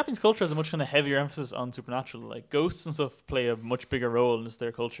 well, no, but Japanese culture has a much kind of heavier emphasis on supernatural. Like ghosts and stuff play a much bigger role in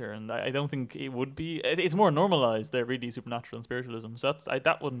their culture, and I don't think it would be. It's more normalized. They're really supernatural and spiritualism, so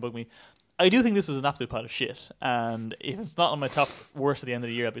that wouldn't bug me. I do think this was an absolute pile of shit, and if it's not on my top worst at the end of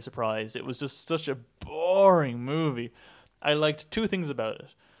the year, I'd be surprised. It was just such a boring movie. I liked two things about it.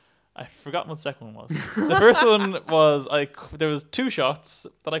 I forgot what the second one was. The first one was there was two shots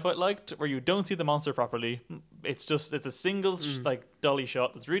that I quite liked where you don't see the monster properly. It's a single like dolly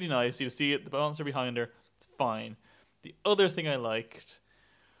shot that's really nice. You see it, the monster behind her. It's fine. The other thing I liked,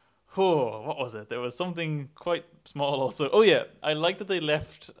 what was it? There was something quite small also. Oh yeah, I like that they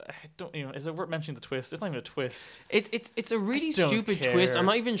left. I don't even. Is it worth mentioning the twist? It's not even a twist. It's a really don't stupid care. twist. I'm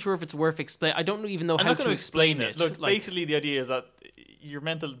not even sure if it's worth explaining. I don't even know I'm how not going to explain it. Look, basically the idea is that you're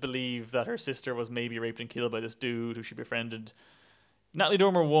meant to believe that her sister was maybe raped and killed by this dude who she befriended. Natalie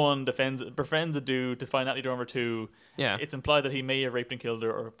Dormer 1 befriends a dude to find Natalie Dormer 2. Yeah. It's implied that he may have raped and killed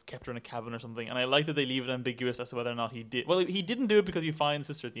her or kept her in a cabin or something. And I like that they leave it ambiguous as to whether or not he did. Well, he didn't do it because you find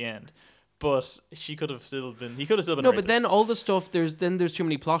sister at the end. But he could have still been. No, a but then all the stuff there's too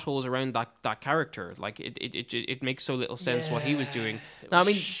many plot holes around that character. Like it makes so little sense what he was doing. Now, I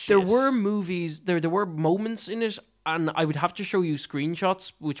mean, there were movies, there were moments in it, and I would have to show you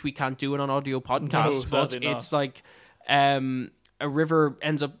screenshots, which we can't do it on audio podcast. But it's like a river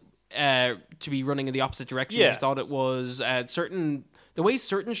ends up to be running in the opposite direction. Yeah. I thought it was the way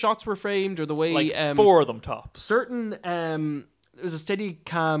certain shots were framed, or the way like 4 of them tops. Certain there's a steady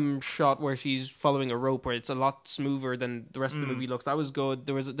cam shot where she's following a rope where it's a lot smoother than the rest of the movie looks. That was good.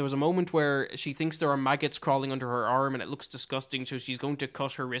 There was a moment where she thinks there are maggots crawling under her arm and it looks disgusting, so she's going to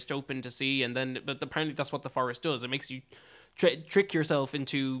cut her wrist open to see, but apparently that's what the forest does. It makes you trick you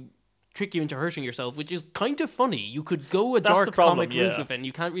into hurting yourself, which is kind of funny. You could go a dark comic route with it, and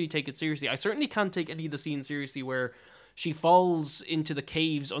you can't really take it seriously. I certainly can't take any of the scenes seriously where she falls into the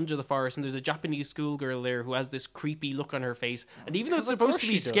caves under the forest, and there's a Japanese schoolgirl there who has this creepy look on her face. And even though it's supposed to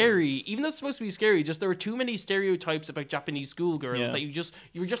be scary, just there were too many stereotypes about Japanese schoolgirls that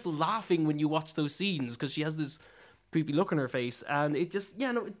you were just laughing when you watch those scenes because she has this creepy look on her face, and it just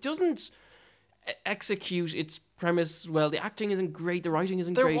it doesn't execute its premise well. The acting isn't great, the writing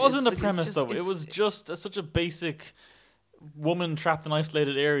isn't great. There wasn't a premise though. It was just such a basic woman trapped in an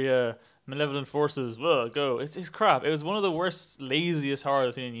isolated area, malevolent forces, go. It's crap. It was one of the worst, laziest horror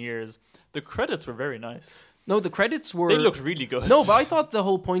I've seen in years. The credits were very nice. No, the credits were... They looked really good. No, but I thought the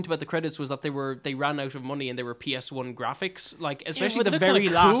whole point about the credits was that they ran out of money and they were PS1 graphics. Like, especially the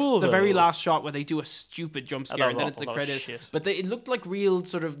very last shot where they do a stupid jump scare and then it's a credit. But it looked like real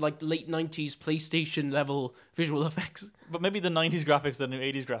sort of like late 90s PlayStation level visual effects. But maybe the 90s graphics, the new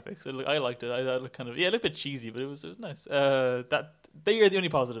 80s graphics. I liked it. I looked kind of... Yeah, it looked a bit cheesy, but it was nice. They are the only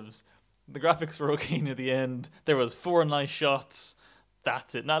positives. The graphics were okay near the end. There was 4 nice shots.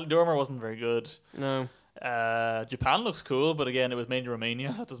 That's it. Natalie Dormer wasn't very good. No. Japan looks cool, but again, it was made in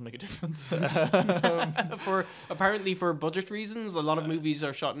Romania. That doesn't make a difference. Apparently for budget reasons, a lot of movies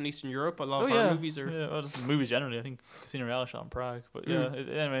are shot in Eastern Europe. A lot of horror movies are... Yeah, well, just movies generally. I think Casino Royale shot in Prague. But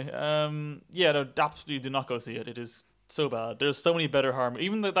anyway. No, absolutely do not go see it. It is so bad. There's so many better horror...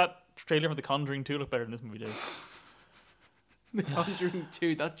 Even that trailer for The Conjuring 2 looked better than this movie did. The Conjuring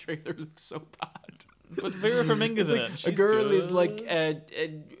 2, that trailer looks so bad. But Vera Farmiga's in it. A girl is like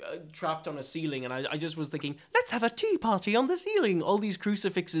trapped on a ceiling, and I just was thinking, let's have a tea party on the ceiling. All these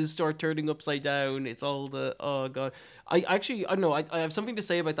crucifixes start turning upside down. It's all oh god. I don't know. I have something to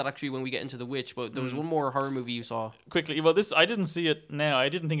say about that actually when we get into The Witch. But there was one more horror movie you saw quickly. Well, this I didn't see it now. I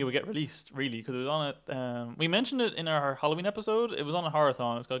didn't think it would get released really because it was on it. We mentioned it in our Halloween episode. It was on a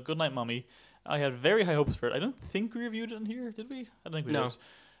horror-thon. It's called Goodnight Mommy. I had very high hopes for it. I don't think we reviewed it in here, did we? I don't think we did.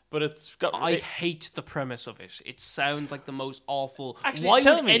 But it's got... I hate the premise of it. It sounds like the most awful... Actually, why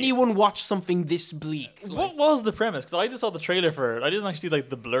would anyone watch something this bleak? What was the premise? Because I just saw the trailer for it. I didn't actually see like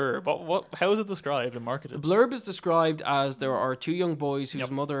the blurb. How is it described and marketed? The blurb is described as there are 2 young boys whose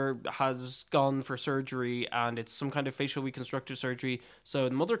mother has gone for surgery, and it's some kind of facial reconstructive surgery. So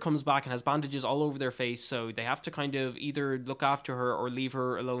the mother comes back and has bandages all over their face, so they have to kind of either look after her or leave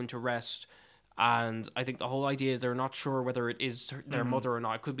her alone to rest. And I think the whole idea is they're not sure whether it is their mother or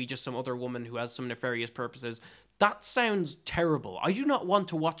not. It could be just some other woman who has some nefarious purposes. That sounds terrible. I do not want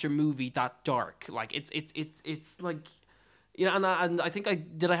to watch a movie that dark. Like it's like, you know. And I think I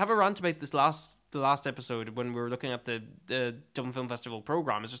have a rant about this the last episode when we were looking at the Dublin Film Festival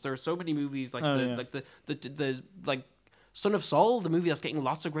program. It's just there are so many movies like the Son of Saul, the movie that's getting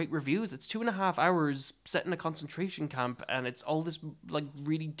lots of great reviews. It's 2.5 hours set in a concentration camp, and it's all this like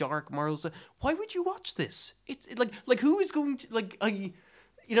really dark moral stuff. Why would you watch this? It's like who is going to like I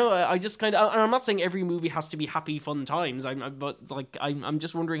just kind of, and I'm not saying every movie has to be happy fun times. I'm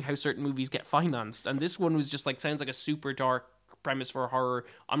just wondering how certain movies get financed, and this one was just like sounds like a super dark premise for horror.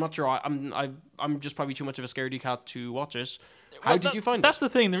 I'm not sure. I'm just probably too much of a scaredy cat to watch it. How did you find it? That's the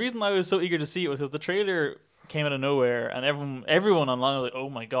thing. The reason I was so eager to see it was because the trailer came out of nowhere, and everyone online was like, "Oh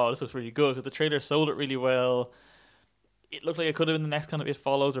my god, this looks really good!" Because the trailer sold it really well. It looked like it could have been the next kind of It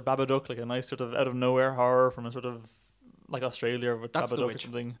Follows or Babadook, like a nice sort of out of nowhere horror from a sort of like Australia with That's Babadook or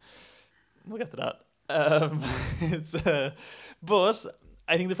something. We'll get to that. But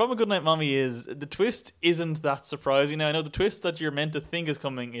I think the problem with Goodnight Mommy is the twist isn't that surprising. Now I know the twist that you're meant to think is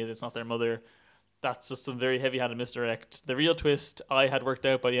coming is it's not their mother. That's just some very heavy-handed misdirect. The real twist I had worked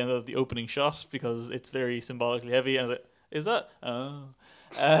out by the end of the opening shot because it's very symbolically heavy. And I was like, is that? Oh.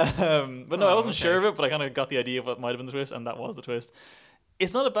 But no, I wasn't sure of it, but I kind of got the idea of what might have been the twist, and that was the twist.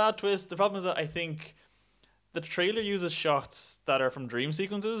 It's not a bad twist. The problem is that I think the trailer uses shots that are from dream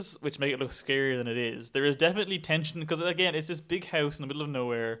sequences, which make it look scarier than it is. There is definitely tension, because again, it's this big house in the middle of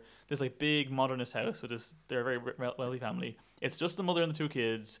nowhere, this like big modernist house with they're a very wealthy family. It's just the mother and the 2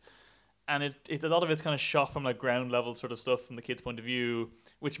 kids. And a lot of it's kind of shot from like ground level sort of stuff from the kid's point of view,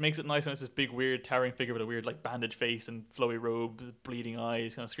 which makes it nice when it's this big weird towering figure with a weird like bandage face and flowy robe, bleeding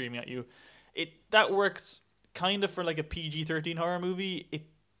eyes, kind of screaming at you. That works kind of for like a PG-13 horror movie.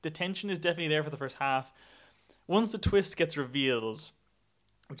 The tension is definitely there for the first half. Once the twist gets revealed,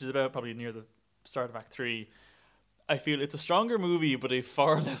 which is about probably near the start of Act 3, I feel it's a stronger movie but a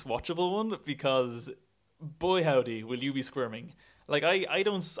far less watchable one, because boy howdy will you be squirming. Like I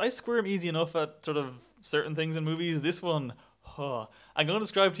squirm easy enough at sort of certain things in movies. This one, I'm going to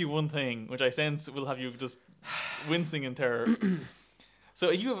describe to you one thing which I sense will have you just wincing in terror. So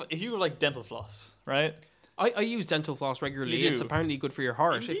if you were like dental floss, right? I use dental floss regularly. You do? It's apparently good for your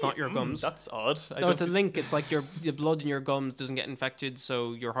heart, if not your Mm, gums. that's odd. No, it's a link. It's like the blood in your gums doesn't get infected,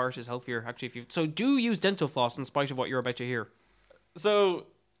 so your heart is healthier. Actually, so do use dental floss in spite of what you're about to hear. So,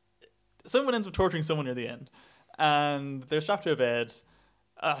 someone ends up torturing someone near the end, and they're strapped to a bed.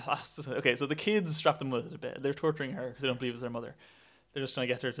 Okay, so the kids strap them to the bed. They're torturing her because they don't believe it's their mother. They're just trying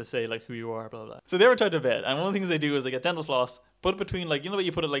to get her to say like who you are, blah blah. So they were tied to bed, and one of the things they do is they get dental floss, put it between like you know what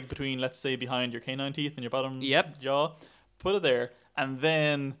you put it like between, let's say, behind your canine teeth and your bottom jaw, put it there, and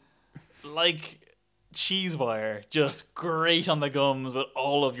then like cheese wire, just grate on the gums with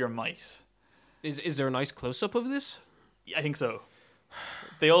all of your might. Is there a nice close up of this? I think so.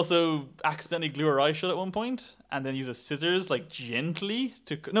 They also accidentally glue her eye shut at one point, and then use a scissors like gently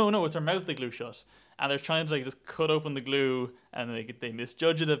to no, it's her mouth they glue shut. And they're trying to like just cut open the glue, and they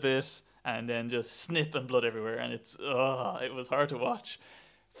misjudge it a bit, and then just snip and blood everywhere, and it was hard to watch.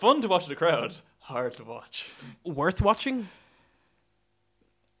 Fun to watch in a crowd, hard to watch. Worth watching?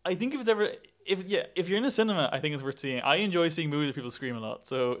 I think if you're in a cinema, I think it's worth seeing. I enjoy seeing movies where people scream a lot,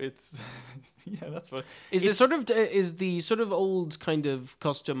 so it's that's fun. Is the sort of old kind of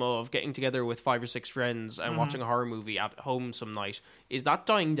custom of getting together with 5 or 6 friends and watching a horror movie at home some night, is that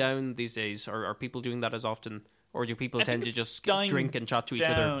dying down these days, or are people doing that as often, or do people tend to just drink and chat to each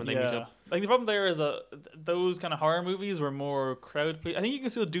other when they meet up? Like the problem there is those kind of horror movies were more crowd pleasing. I think you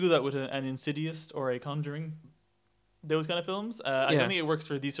can still do that with an Insidious or a Conjuring. Those kind of films. I don't think it works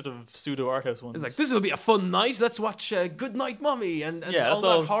for these sort of pseudo art house ones. It's like, this will be a fun night. Let's watch Good Night Mommy, and all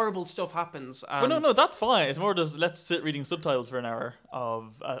that horrible stuff happens. Well, no, that's fine. It's more just let's sit reading subtitles for an hour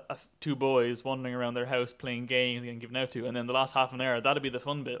of 2 boys wandering around their house playing games and giving out to, and then the last half an hour that'd be the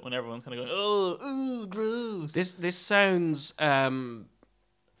fun bit when everyone's kind of going, oh, gross. This sounds.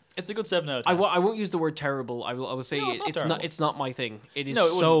 It's a good 7 out of 10. I won't use the word terrible. I will say No, it's not my thing. It is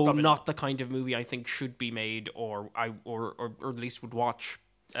not the kind of movie I think should be made, or at least would watch.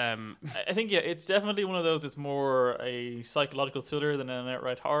 I think it's definitely one of those. It's more a psychological thriller than an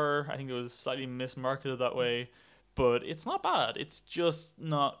outright horror. I think it was slightly mismarketed that way, but it's not bad. It's just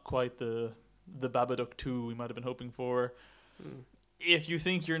not quite the Babadook 2 we might have been hoping for. If you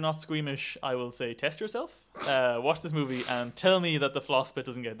think you're not squeamish, I will say test yourself. Watch this movie and tell me that the floss bit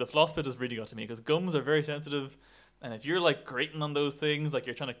doesn't get. The floss bit has really got to me because gums are very sensitive, and if you're like grating on those things, like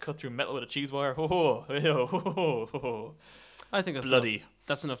you're trying to cut through metal with a cheese wire, I think that's bloody. Enough.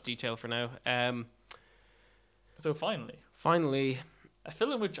 That's enough detail for now. So finally, a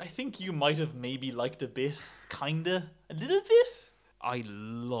film which I think you might have maybe liked a bit, a little bit. I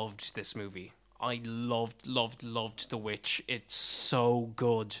loved this movie. I loved The Witch. It's so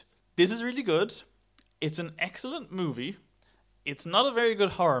good. This is really good. It's an excellent movie. It's not a very good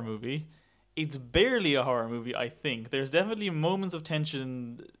horror movie. It's barely a horror movie, I think. There's definitely moments of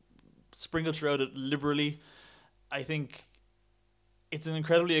tension sprinkled throughout it liberally. I think it's an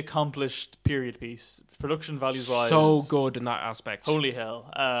incredibly accomplished period piece, production values wise. So good in that aspect. Holy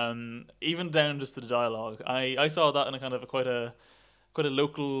hell! Even down just to the dialogue. I saw that in a kind of quite a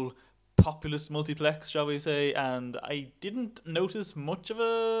local populist multiplex, shall we say, and I didn't notice much of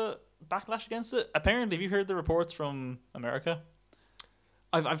a backlash against it. Apparently, have you heard the reports from America?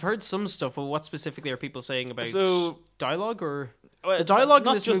 I've heard some stuff, but what specifically are people saying about dialogue or the dialogue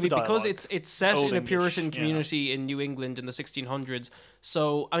in this movie? Because it's set Old in a English, Puritan community in New England in the 1600s.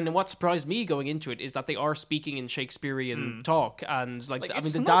 So, I mean, what surprised me going into it is that they are speaking in Shakespearean talk, and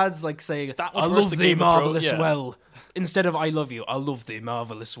the dad's like saying, "I love thee marvelous well," instead of "I love you, I love thee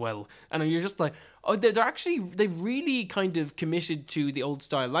marvelous well," and you're just like, oh, they've really kind of committed to the old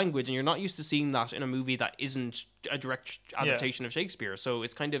style language, and you're not used to seeing that in a movie that isn't a direct adaptation of Shakespeare. So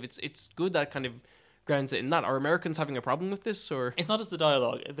it's kind of it's good that kind of grounds it in that. Are Americans having a problem with this, or it's not just the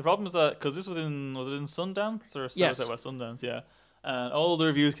dialogue? The problem is that because this was it in Sundance or Southwest Sundance, yeah, and all the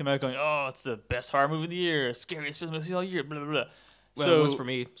reviews came out going, "Oh, it's the best horror movie of the year, scariest film I've seen all year," blah blah blah. Well, it was for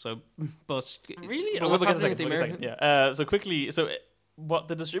me. So, but really, but what's happening with the American? Yeah. So quickly, what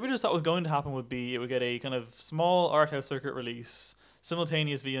the distributors thought was going to happen would be it would get a kind of small art house circuit release,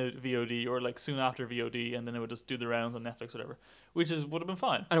 simultaneous via VOD, or like soon after VOD, and then it would just do the rounds on Netflix, whatever, would have been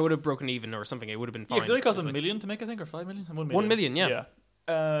fine. And it would have broken even or something. It would have been fine. Yeah, because it only cost $1 million to make, I think, or $5 million. 1 million. 1 million, yeah.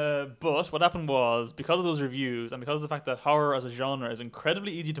 Yeah. But what happened was, because of those reviews and because of the fact that horror as a genre is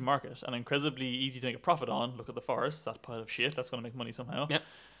incredibly easy to market and incredibly easy to make a profit on, look at The Forest, that pile of shit, that's going to make money somehow. Yep.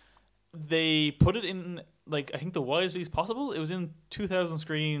 They put it in, like, I think the widest release possible. It was in 2,000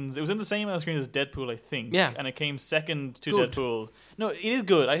 screens. It was in the same amount of screens as Deadpool, I think. Yeah. And it came second to Good. Deadpool. No, it is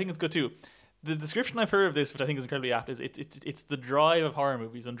good. I think it's good too. The description I've heard of this, which I think is incredibly apt, is it's the Drive of horror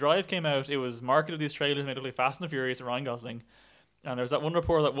movies. When Drive came out, it was marketed these trailers made look like Fast and the Furious and Ryan Gosling. And there was that one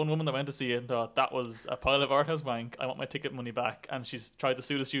report, that one woman that went to see it and thought that was a pile of art house wank. I want my ticket money back. And she's tried to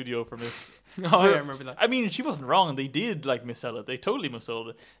sue the studio for this. Oh, yeah, I remember that. I mean, she wasn't wrong. They did like missell it. They totally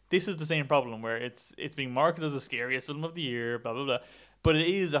missold it. This is the same problem where it's being marketed as the scariest film of the year, blah blah blah. But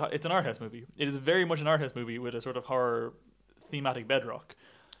it's an art house movie. It is very much an art house movie with a sort of horror thematic bedrock.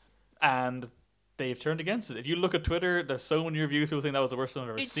 And they've turned against it. If you look at Twitter, there's so many reviews people saying that was the worst film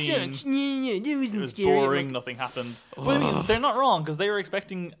I've ever seen. It was boring. Nothing happened. But I mean, they're not wrong because they were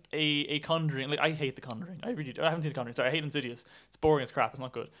expecting a Conjuring. Like I hate The Conjuring. I really do. I haven't seen The Conjuring. Sorry, I hate Insidious. It's boring. It's crap. It's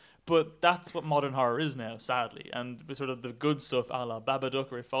not good. But that's what modern horror is now, sadly. And with sort of the good stuff, a la Babadook,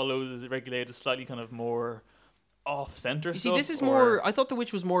 where it follows, it regulates slightly kind of more off-center stuff. You see, this is more... I thought The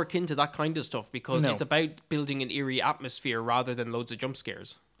Witch was more akin to that kind of stuff because it's about building an eerie atmosphere rather than loads of jump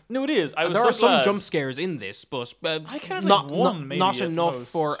scares. No, it is. There are some jump scares in this, but I counted like one, maybe not at enough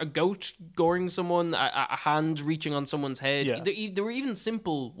most. for a goat goring someone, a hand reaching on someone's head. Yeah. There were even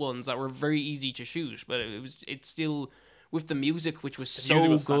simple ones that were very easy to shoot, but it's still with the music, which was so music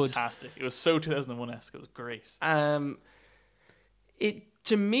was good. Fantastic. It was so 2001-esque. It was great.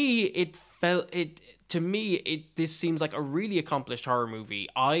 This seems like a really accomplished horror movie.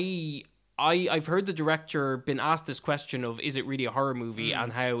 I've heard the director been asked this question of is it really a horror movie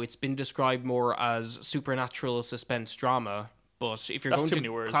and how it's been described more as supernatural suspense drama. But if you're That's going too to many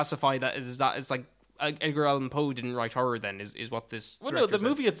words. classify that as like Edgar Allan Poe didn't write horror, then is what this. Well, no, the director said.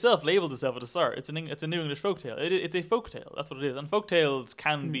 movie itself labeled itself at the start. It's a New English folktale. It's a folktale. That's what it is. And folktales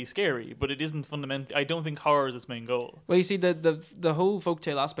can be scary, but it isn't fundamental. I don't think horror is its main goal. Well, you see, the whole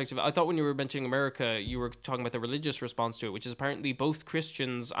folktale aspect of it, I thought when you were mentioning America, you were talking about the religious response to it, which is apparently both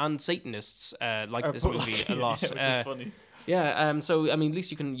Christians and Satanists like this movie a lot. Which is funny. Yeah, so, I mean, at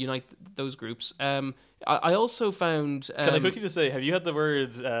least you can unite those groups. I also found... Can I quickly just say, have you had the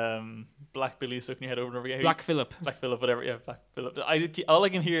words Black Billy stuck in your head over and over again? Black Phillip. Black Phillip, whatever. Yeah, Black Phillip. All I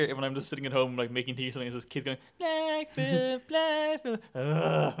can hear when I'm just sitting at home, like making tea or something, is this kid going, Black Phillip, Black Phillip.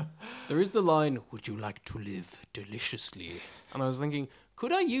 There is the line, would you like to live deliciously? And I was thinking,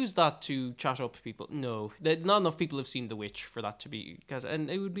 could I use that to chat up people? No. Not enough people have seen The Witch for that to be... And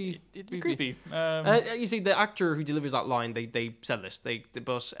it would be... It'd be creepy. You see, the actor who delivers that line, they sell this.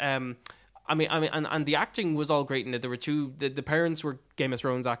 I mean, and the acting was all great in it. There were two. The parents were Game of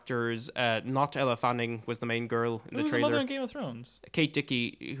Thrones actors. Not Ella Fanning was the main girl in the Who's trailer. the mother in Game of Thrones? Kate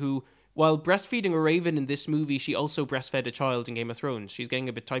Dickie, who, while breastfeeding a raven in this movie, she also breastfed a child in Game of Thrones. She's getting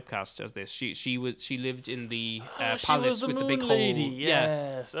a bit typecast as this. She lived in the palace with the big lady. hole.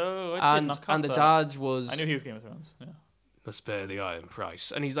 Yes. Oh, I did not cop and the that. dad was. I knew he was Game of Thrones. Yeah. Must spare the iron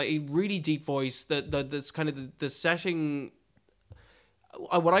price, and he's like a really deep voice. That's kind of the setting.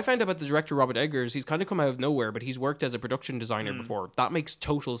 What I found out about the director Robert Eggers, he's kind of come out of nowhere, but he's worked as a production designer before. That makes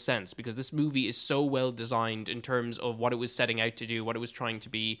total sense because this movie is so well designed in terms of what it was setting out to do, what it was trying to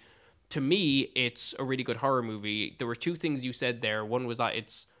be. To me, it's a really good horror movie. There were two things you said there. One was that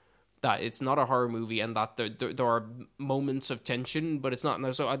it's not a horror movie and that there are moments of tension, but it's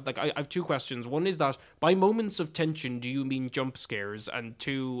not. So I have two questions. One is that by moments of tension, do you mean jump scares? And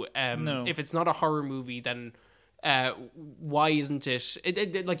two, No. If it's not a horror movie, then why isn't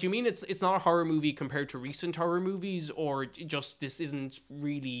it? Like, you mean it's not a horror movie compared to recent horror movies, or just this isn't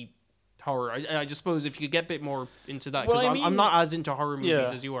really horror? I just suppose if you could get a bit more into that, because I'm not as into horror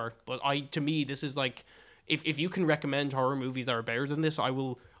movies as you are, but to me this is like, if you can recommend horror movies that are better than this,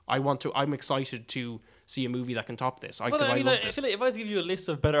 I'm excited to see a movie that can top this. I I love feel this. like if I was to give you a list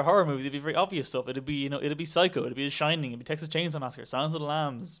of better horror movies, it'd be very obvious stuff. It'd be Psycho, it'd be The Shining, it'd be Texas Chainsaw Massacre, Silence of the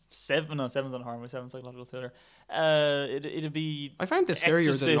Lambs, Seven's not a horror movie, Seven's psychological thriller. It'd be. I find this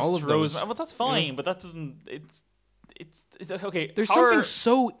scarier than all of those. Well, that's fine, but that doesn't. It's okay. There's something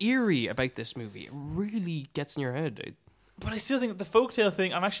so eerie about this movie. It really gets in your head. But I still think the folktale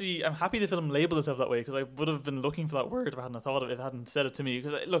thing, I'm happy the film labeled itself that way, because I would have been looking for that word if I hadn't thought of it, if it hadn't said it to me.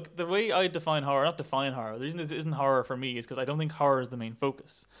 Because look, the way I define horror, the reason this isn't horror for me is because I don't think horror is the main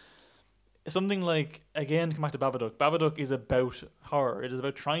focus. Something like, again, come back to Babadook. Babadook is about horror. It is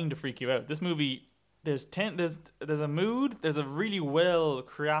about trying to freak you out. This movie, there's a mood, there's a really well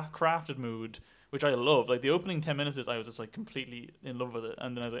crafted mood, which I love. Like, the opening 10 minutes, I was just like completely in love with it.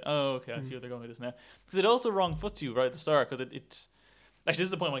 And then I was like, oh, okay, I see what they're going with this now. Because it also wrong foots you right at the start. Because it's actually, this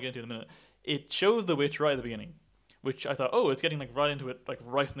is the point I want to get into in a minute. It shows the witch right at the beginning, which I thought, oh, it's getting like right into it, like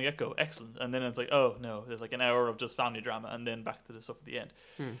right from the get-go. Excellent. And then it's like, oh, no, there's like an hour of just family drama and then back to the stuff at the end.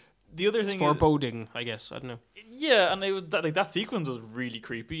 The other thing, foreboding, I guess. I don't know. Yeah, and it was that sequence was really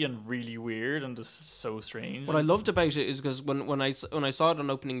creepy and really weird and just so strange. What I loved about it is because when I saw it on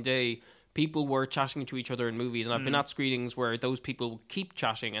opening day, people were chatting to each other in movies, and I've been at screenings where those people keep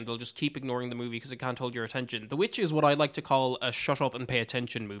chatting and they'll just keep ignoring the movie because it can't hold your attention. The Witch is what I like to call a shut up and pay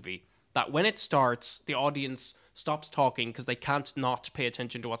attention movie. That when it starts, the audience stops talking because they can't not pay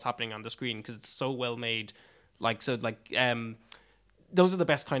attention to what's happening on the screen because it's so well made. Those are the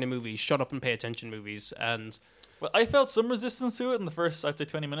best kind of movies, shut up and pay attention movies. And Well, I felt some resistance to it in the first, I'd say,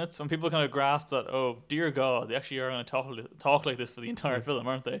 20 minutes when people kind of grasped that, oh, dear God, they actually are going to talk like this for the entire film,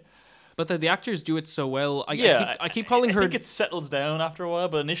 aren't they? But the actors do it so well. I keep calling her... I think it settles down after a while,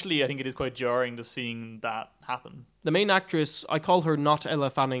 but initially I think it is quite jarring just seeing that happen. The main actress, I call her not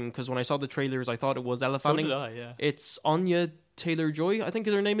Ella Fanning, because when I saw the trailers, I thought it was Ella Fanning. So did I, yeah. It's Anya Taylor-Joy, I think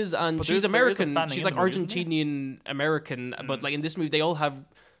her name is, and But she's there is a American. Fanning She's in like the movie, isn't Argentinian-American, but like in this movie, they all have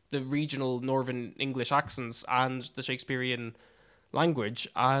the regional Northern English accents and the Shakespearean language.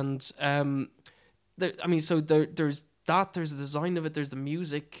 And, there's that, there's the design of it, there's the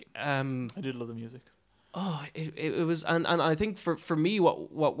music. I did love the music. Oh, it was, and I think for me,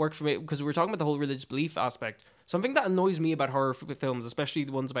 what worked for me, because we were talking about the whole religious belief aspect, something that annoys me about horror films, especially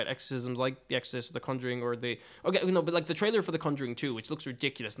the ones about exorcisms, like The Exorcist or The Conjuring, or but like the trailer for The Conjuring 2, which looks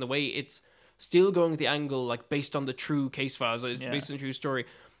ridiculous, and the way it's still going with the angle, like based on the true case files, it's based on a true story.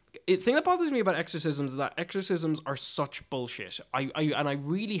 The thing that bothers me about exorcisms is that exorcisms are such bullshit. I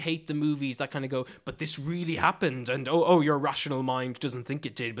really hate the movies that kind of go, but this really happened, and your rational mind doesn't think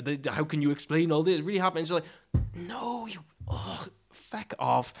it did, but how can you explain all this? It really happened. It's like, no, feck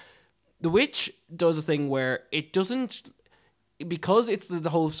off. The Witch does a thing where it doesn't, because it's the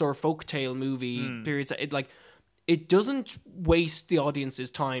whole sort of folktale movie periods. It doesn't waste the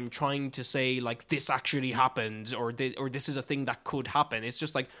audience's time trying to say like this actually happened or this is a thing that could happen. It's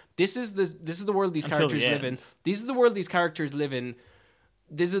just like this is the world these characters live in. This is the world these characters live in.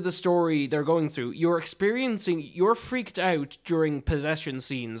 This is the story they're going through. You're freaked out during possession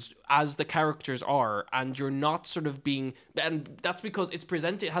scenes as the characters are, and you're not sort of being, and that's because it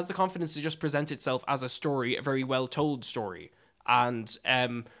has the confidence to just present itself as a story, a very well told story. And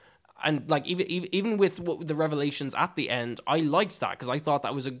like even with the revelations at the end, I liked that because I thought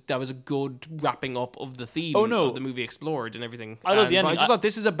that was a good wrapping up of the theme of the movie explored and everything. I love the ending. I just thought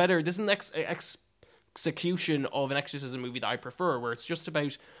this is an execution of an exorcism movie that I prefer, where it's just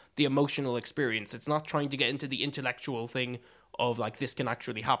about the emotional experience. It's not trying to get into the intellectual thing of like this can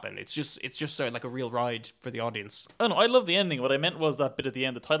actually happen. It's just like a real ride for the audience. Oh no, I love the ending. What I meant was that bit at the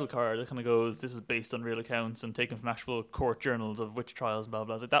end, the title card, that kind of goes, "This is based on real accounts and taken from actual court journals of witch trials." Blah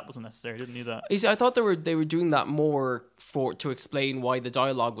blah. Like, that wasn't necessary. I didn't need that. You see, I thought they were doing that more to explain why the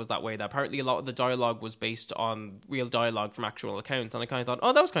dialogue was that way. That apparently a lot of the dialogue was based on real dialogue from actual accounts, and I kind of thought,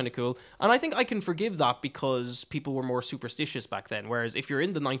 oh, that was kind of cool. And I think I can forgive that because people were more superstitious back then. Whereas if you're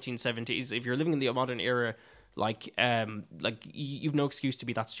in the 1970s, if you're living in the modern era, like you've no excuse to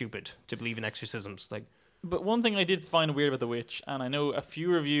be that stupid to believe in exorcisms. But one thing I did find weird about The Witch, and I know a few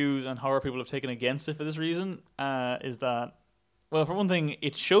reviews and horror people have taken against it for this reason, is that, well, for one thing,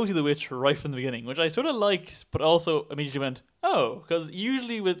 it shows you the witch right from the beginning, which I sort of liked, but also immediately went, oh, because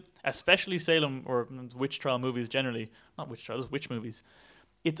usually with, especially Salem or witch trial movies generally, not witch trials, witch movies,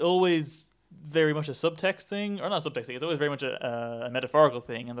 it's always very much a subtext thing, or not subtext thing, it's always very much a metaphorical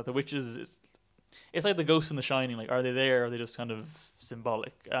thing, and that the witches, it's like the ghosts in The Shining, like, are they there, or are they just kind of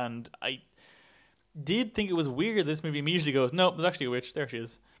symbolic? And I did think it was weird this movie immediately goes, no, there's actually a witch, there she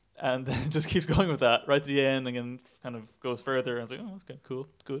is. And then just keeps going with that right to the end, and then kind of goes further, and it's like, oh, that's kind of cool,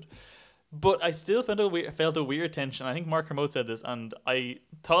 good. But I still felt a weird tension. I think Mark Kermode said this, and I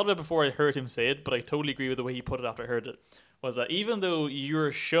thought of it before I heard him say it, but I totally agree with the way he put it after I heard it, was that even though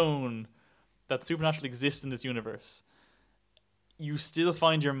you're shown that supernatural exists in this universe, you still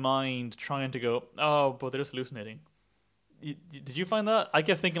find your mind trying to go, oh, but they're just hallucinating. Did you find that? I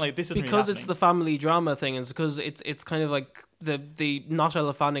kept thinking like this isn't because really it's the family drama thing, and it's because it's kind of like the not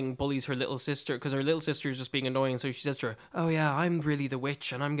Ella Fanning bullies her little sister because her little sister is just being annoying, so she says to her, "Oh yeah, I'm really the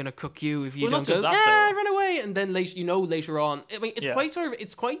witch, and I'm gonna cook you if you don't go." Yeah, run away, and then later on, I mean, it's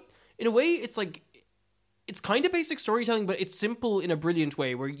quite in a way, it's like. It's kind of basic storytelling, but it's simple in a brilliant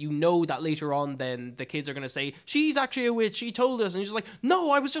way where you know that later on then the kids are going to say, she's actually a witch, she told us. And you're just like,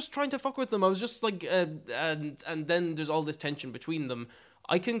 no, I was just trying to fuck with them. I was just like, and then there's all this tension between them.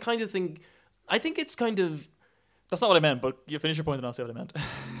 I think it's kind of... That's not what I meant, but you finish your point and I'll say what I meant.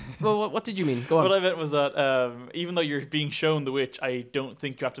 Well, what did you mean? Go on. What I meant was that even though you're being shown the witch, I don't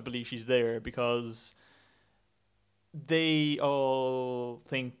think you have to believe she's there because they all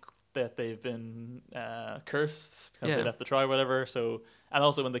think that they've been cursed because they left the tribe or whatever. So, and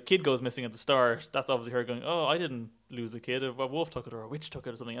also when the kid goes missing at the start, that's obviously her going, oh, I didn't lose the kid, a wolf took it or a witch took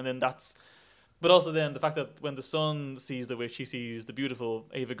it or something. And then that's But also then the fact that when the son sees the witch, he sees the beautiful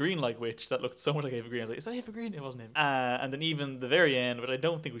Ava Green-like witch that looked so much like Ava Green. I was like, is that Ava Green? It wasn't him. And then even the very end, which I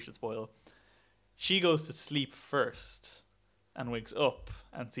don't think we should spoil, she goes to sleep first and wakes up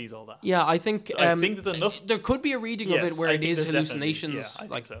and sees all that. Yeah, I think So I think there's enough. There could be a reading of Yes, it where I it think is there's hallucinations, definitely-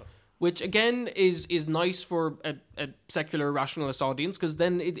 yeah, I think so. which again is nice for a secular rationalist audience, because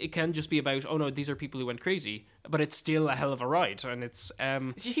then it can just be about, oh no, these are people who went crazy, but it's still a hell of a ride, and it's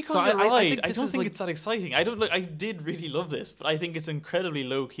You keep so calling it a ride. I this don't is think like it's that exciting. I did really love this, but I think it's incredibly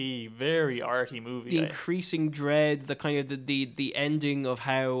low key, very arty movie. the increasing dread, the kind of the ending of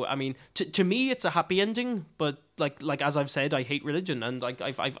how, I mean, to me it's a happy ending, but like as I've said, I hate religion, and like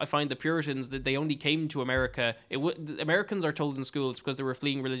I find the Puritans, that they only came to America. The Americans are told in schools because they were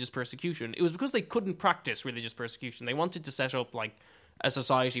fleeing religious persecution. It was because they couldn't practice religious persecution. They wanted to set up like a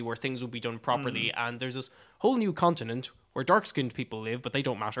society where things would be done properly, and there's this whole new continent where dark-skinned people live, but they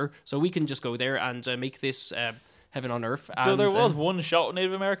don't matter. So we can just go there and make this heaven on earth. So And, there was one shot with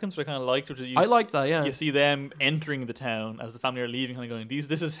Native Americans, which I kind of liked. Which is I liked that, yeah. You see them entering the town as the family are leaving, kind of going,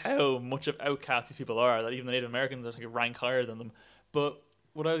 this is how much of outcasts these people are, that even the Native Americans are like a rank higher than them. But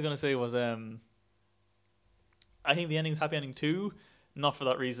what I was going to say was, I think the ending's happy ending too, not for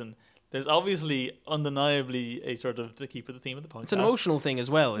that reason. There's obviously, undeniably, a sort of, to keep with the theme of the podcast. It's an emotional thing as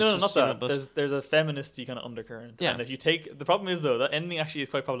well. It's No, just, not you know, that. but There's a feministy kind of undercurrent. Yeah. And if you take... The problem is, though, that ending actually is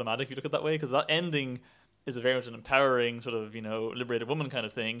quite problematic if you look at it that way, because that ending is a very much an empowering, sort of, liberated woman kind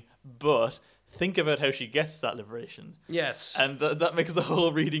of thing, but think about how she gets that liberation. yes. And that makes the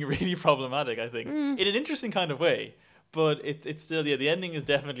whole reading really problematic, I think. In an interesting kind of way. But it's still... Yeah, the ending is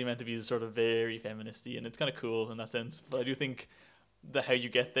definitely meant to be sort of very feministy, and it's kind of cool in that sense. But I do think... how you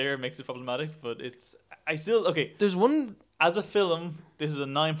get there makes it problematic, but okay, There's one. as a film, this is a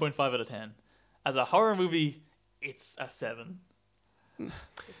 9.5 out of 10. As a horror movie, it's a 7. It's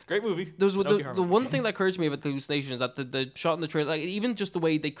a great movie. There's Low-key the horror movie. one thing that occurs to me about the hallucination is that the shot in the trailer, like even just the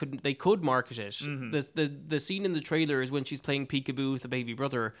way they could market it. The scene in the trailer is when she's playing peekaboo with the baby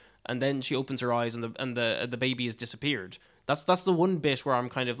brother, and then she opens her eyes and the baby has disappeared. That's the one bit where I'm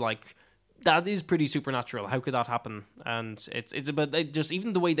kind of like, that is pretty supernatural. How could that happen? And it's about just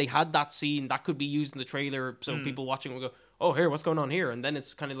even the way they had that scene that could be used in the trailer, so people watching will go, "Oh, here, what's going on here?" And then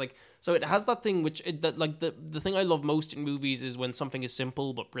it's kind of like, so it has that thing the thing I love most in movies is when something is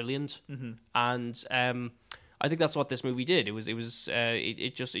simple but brilliant. And I think that's what this movie did.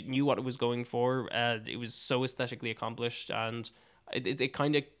 It knew what it was going for. It was so aesthetically accomplished, and it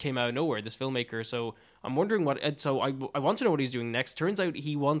kind of came out of nowhere, this filmmaker. So I'm wondering I want to know what he's doing next. Turns out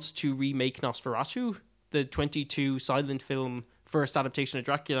he wants to remake Nosferatu, the 22 silent film first adaptation of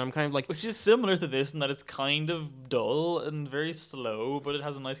Dracula. I'm kind of like, Which is similar to this in that it's kind of dull and very slow, but it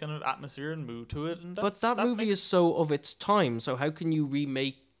has a nice kind of atmosphere and mood to it. And but that movie is so of its time. So how can you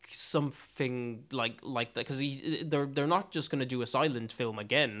remake something like that? Because they're not just going to do a silent film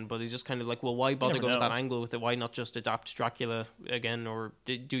again, but he's just kind of like, well, why bother never going know. with that angle with it? Why not just adapt Dracula again, or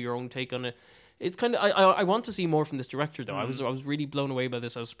do your own take on it? It's kind of I want to see more from this director though. I was really blown away by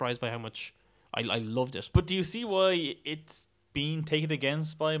this. I was surprised by how much I loved it. But do you see why it's being taken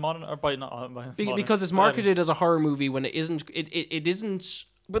against by modern or by not by modern, Because it's marketed as a horror movie when it isn't. It isn't.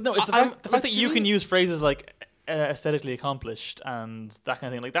 But no, it's the fact that you can use phrases like aesthetically accomplished and that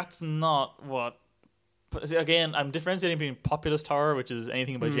kind of thing. Like that's not what. But see, again, I'm differentiating between populist horror, which is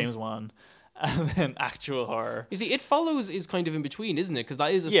anything by James Wan, and then actual horror. You see, It Follows is kind of in between, isn't it? Because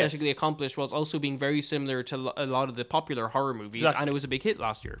that is aesthetically accomplished, whilst also being very similar to a lot of the popular horror movies, Exactly. and it was a big hit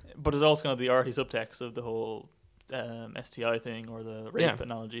last year. But it's also kind of the arty subtext of the whole STI thing or the rape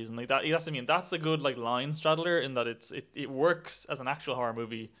analogies and like that. That's that's a good like line straddler in that it works as an actual horror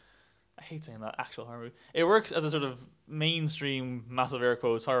movie. I hate saying that, actual horror movie. It works as a sort of mainstream, massive air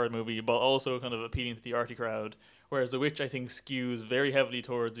quotes, horror movie, but also kind of appealing to the arty crowd. Whereas The Witch, I think, skews very heavily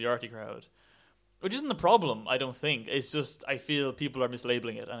towards the arty crowd. Which isn't a problem, I don't think. It's just, I feel people are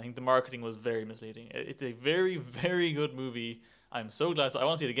mislabeling it. And I think the marketing was very misleading. It's a very, very good movie. I'm so glad. I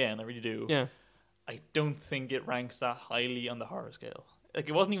want to see it again, I really do. Yeah. I don't think it ranks that highly on the horror scale. Like,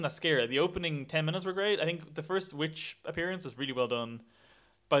 it wasn't even that scary. The opening 10 minutes were great. I think the first Witch appearance is really well done.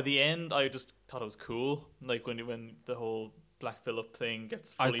 By the end, I just thought it was cool. Like, when the whole Black Phillip thing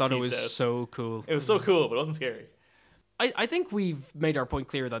gets fully I thought it teased was out. so cool. It was so cool, but it wasn't scary. I think we've made our point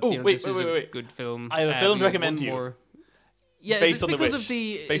clear that Oh, this is wait, a wait. good film. I have a film to we have recommend one to you. more. Yeah, Based is this on The because Witch. of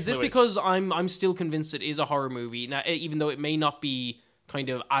the? Based Is on this The Witch. because I'm still convinced it is a horror movie now, even though it may not be kind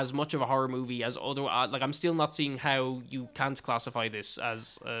of as much of a horror movie as other. Like, I'm still not seeing how you can't classify this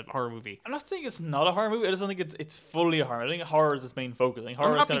as a horror movie. I'm not saying it's not a horror movie. I just don't think it's fully a horror. I think horror is its main focus. I think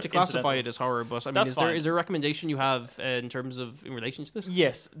horror I'm is happy kind to of classify incidental. it as horror, but I mean, That's is there fine. a recommendation you have in terms of in relation to this?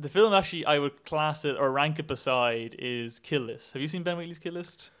 Yes, the film actually I would class it or rank it beside is Kill List. Have you seen Ben Wheatley's Kill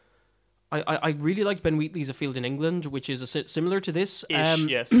List? I really like Ben Wheatley's A Field in England, which is similar to this.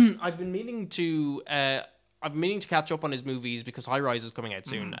 Yes. I've been meaning to catch up on his movies because High Rise is coming out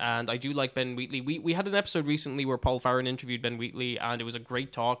soon, and I do like Ben Wheatley. We had an episode recently where Paul Farron interviewed Ben Wheatley, and it was a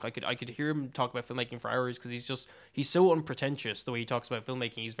great talk. I could hear him talk about filmmaking for hours because he's so unpretentious the way he talks about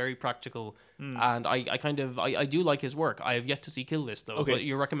filmmaking. He's very practical, and I do like his work. I have yet to see Kill List though. Okay. But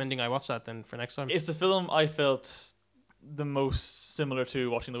you're recommending I watch that then for next time. It's the film I felt the most similar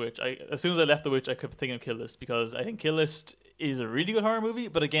to watching The Witch. As soon as I left The Witch, I kept thinking of Kill List because I think Kill List is a really good horror movie,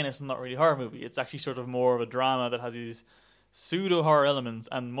 but again, it's not really a horror movie. It's actually sort of more of a drama that has these pseudo horror elements,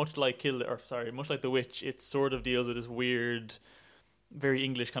 and much like The Witch, it sort of deals with this weird, very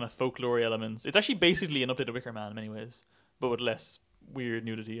English kind of folklore elements. It's actually basically an updated Wicker Man in many ways, but with less weird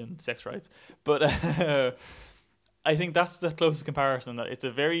nudity and sex rights. But I think that's the closest comparison. That it's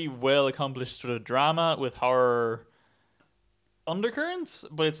a very well accomplished sort of drama with horror undercurrents,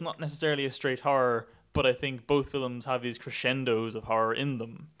 but it's not necessarily a straight horror. But I think both films have these crescendos of horror in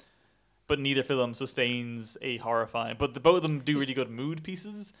them, but neither film sustains a horrifying. But both of them do really good mood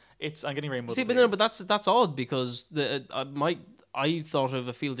pieces. I'm getting very muddled. See, but here. no, but that's odd because I thought of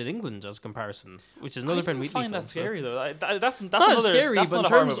A Field in England as a comparison, which is another Ben Wheatley find film. that scary though. That's Not another, as scary, that's but not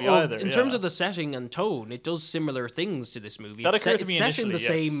in a horror terms movie of either. terms of the setting and tone, it does similar things to this movie. That It's occurred set, to me it's set in the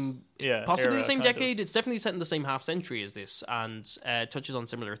initially, yes. same, Yeah, possibly era, the same kind of. decade. It's definitely set in the same half century as this, and touches on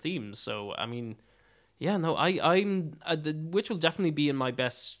similar themes. So I mean. Yeah, no, I'm The Witch will definitely be in my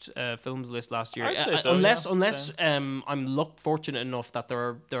best films list last year. I'd say so, unless yeah. I'm fortunate enough that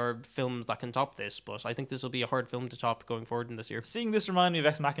there are films that can top this, but I think this will be a hard film to top going forward in this year. Seeing this reminded me of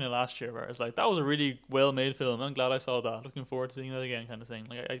Ex Machina last year, where it's like that was a really well made film. I'm glad I saw that. Looking forward to seeing that again, kind of thing.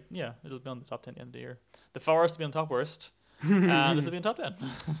 Like, it'll be on the top 10 at the end of the year. The Forest will be on top worst, and this will be in top 10.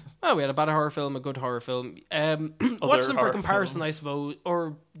 Oh, we had a bad horror film, a good horror film. Watch them for horror comparison, films. I suppose,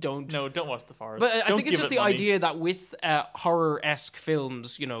 or don't. No, don't watch The Forest. But I Don't think it's give just it the money. idea that with horror-esque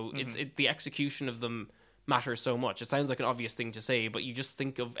films, you know, the execution of them matters so much. It sounds like an obvious thing to say, but you just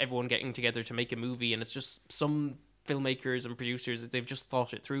think of everyone getting together to make a movie, and it's just some filmmakers and producers, they've just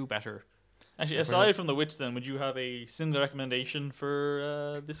thought it through better. Actually, aside from The Witch, then, would you have a single recommendation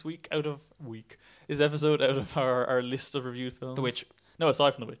for this episode out of our list of reviewed films? The Witch. No,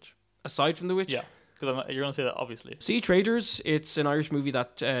 aside from The Witch. Aside from The Witch? Yeah, because you're going to say that, obviously. See Traders, it's an Irish movie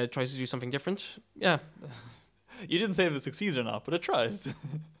that tries to do something different. Yeah. You didn't say if it succeeds or not, but it tries.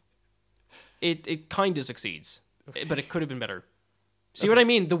 It kind of succeeds, but it could have been better. See what I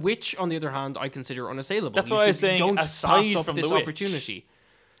mean? The Witch, on the other hand, I consider unassailable. That's You why I was should- saying don't aside pass up from this The Witch. opportunity.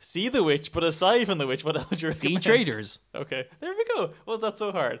 See The Witch, but aside from The Witch, what else would you See recommend? Traders. Okay, there we go. Was that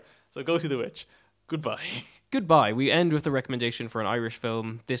so hard? So go see The Witch. Goodbye. Goodbye. We end with a recommendation for an Irish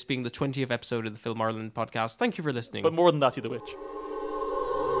film, this being the 20th episode of the Film Ireland podcast. Thank you for listening. But more than that, see The Witch.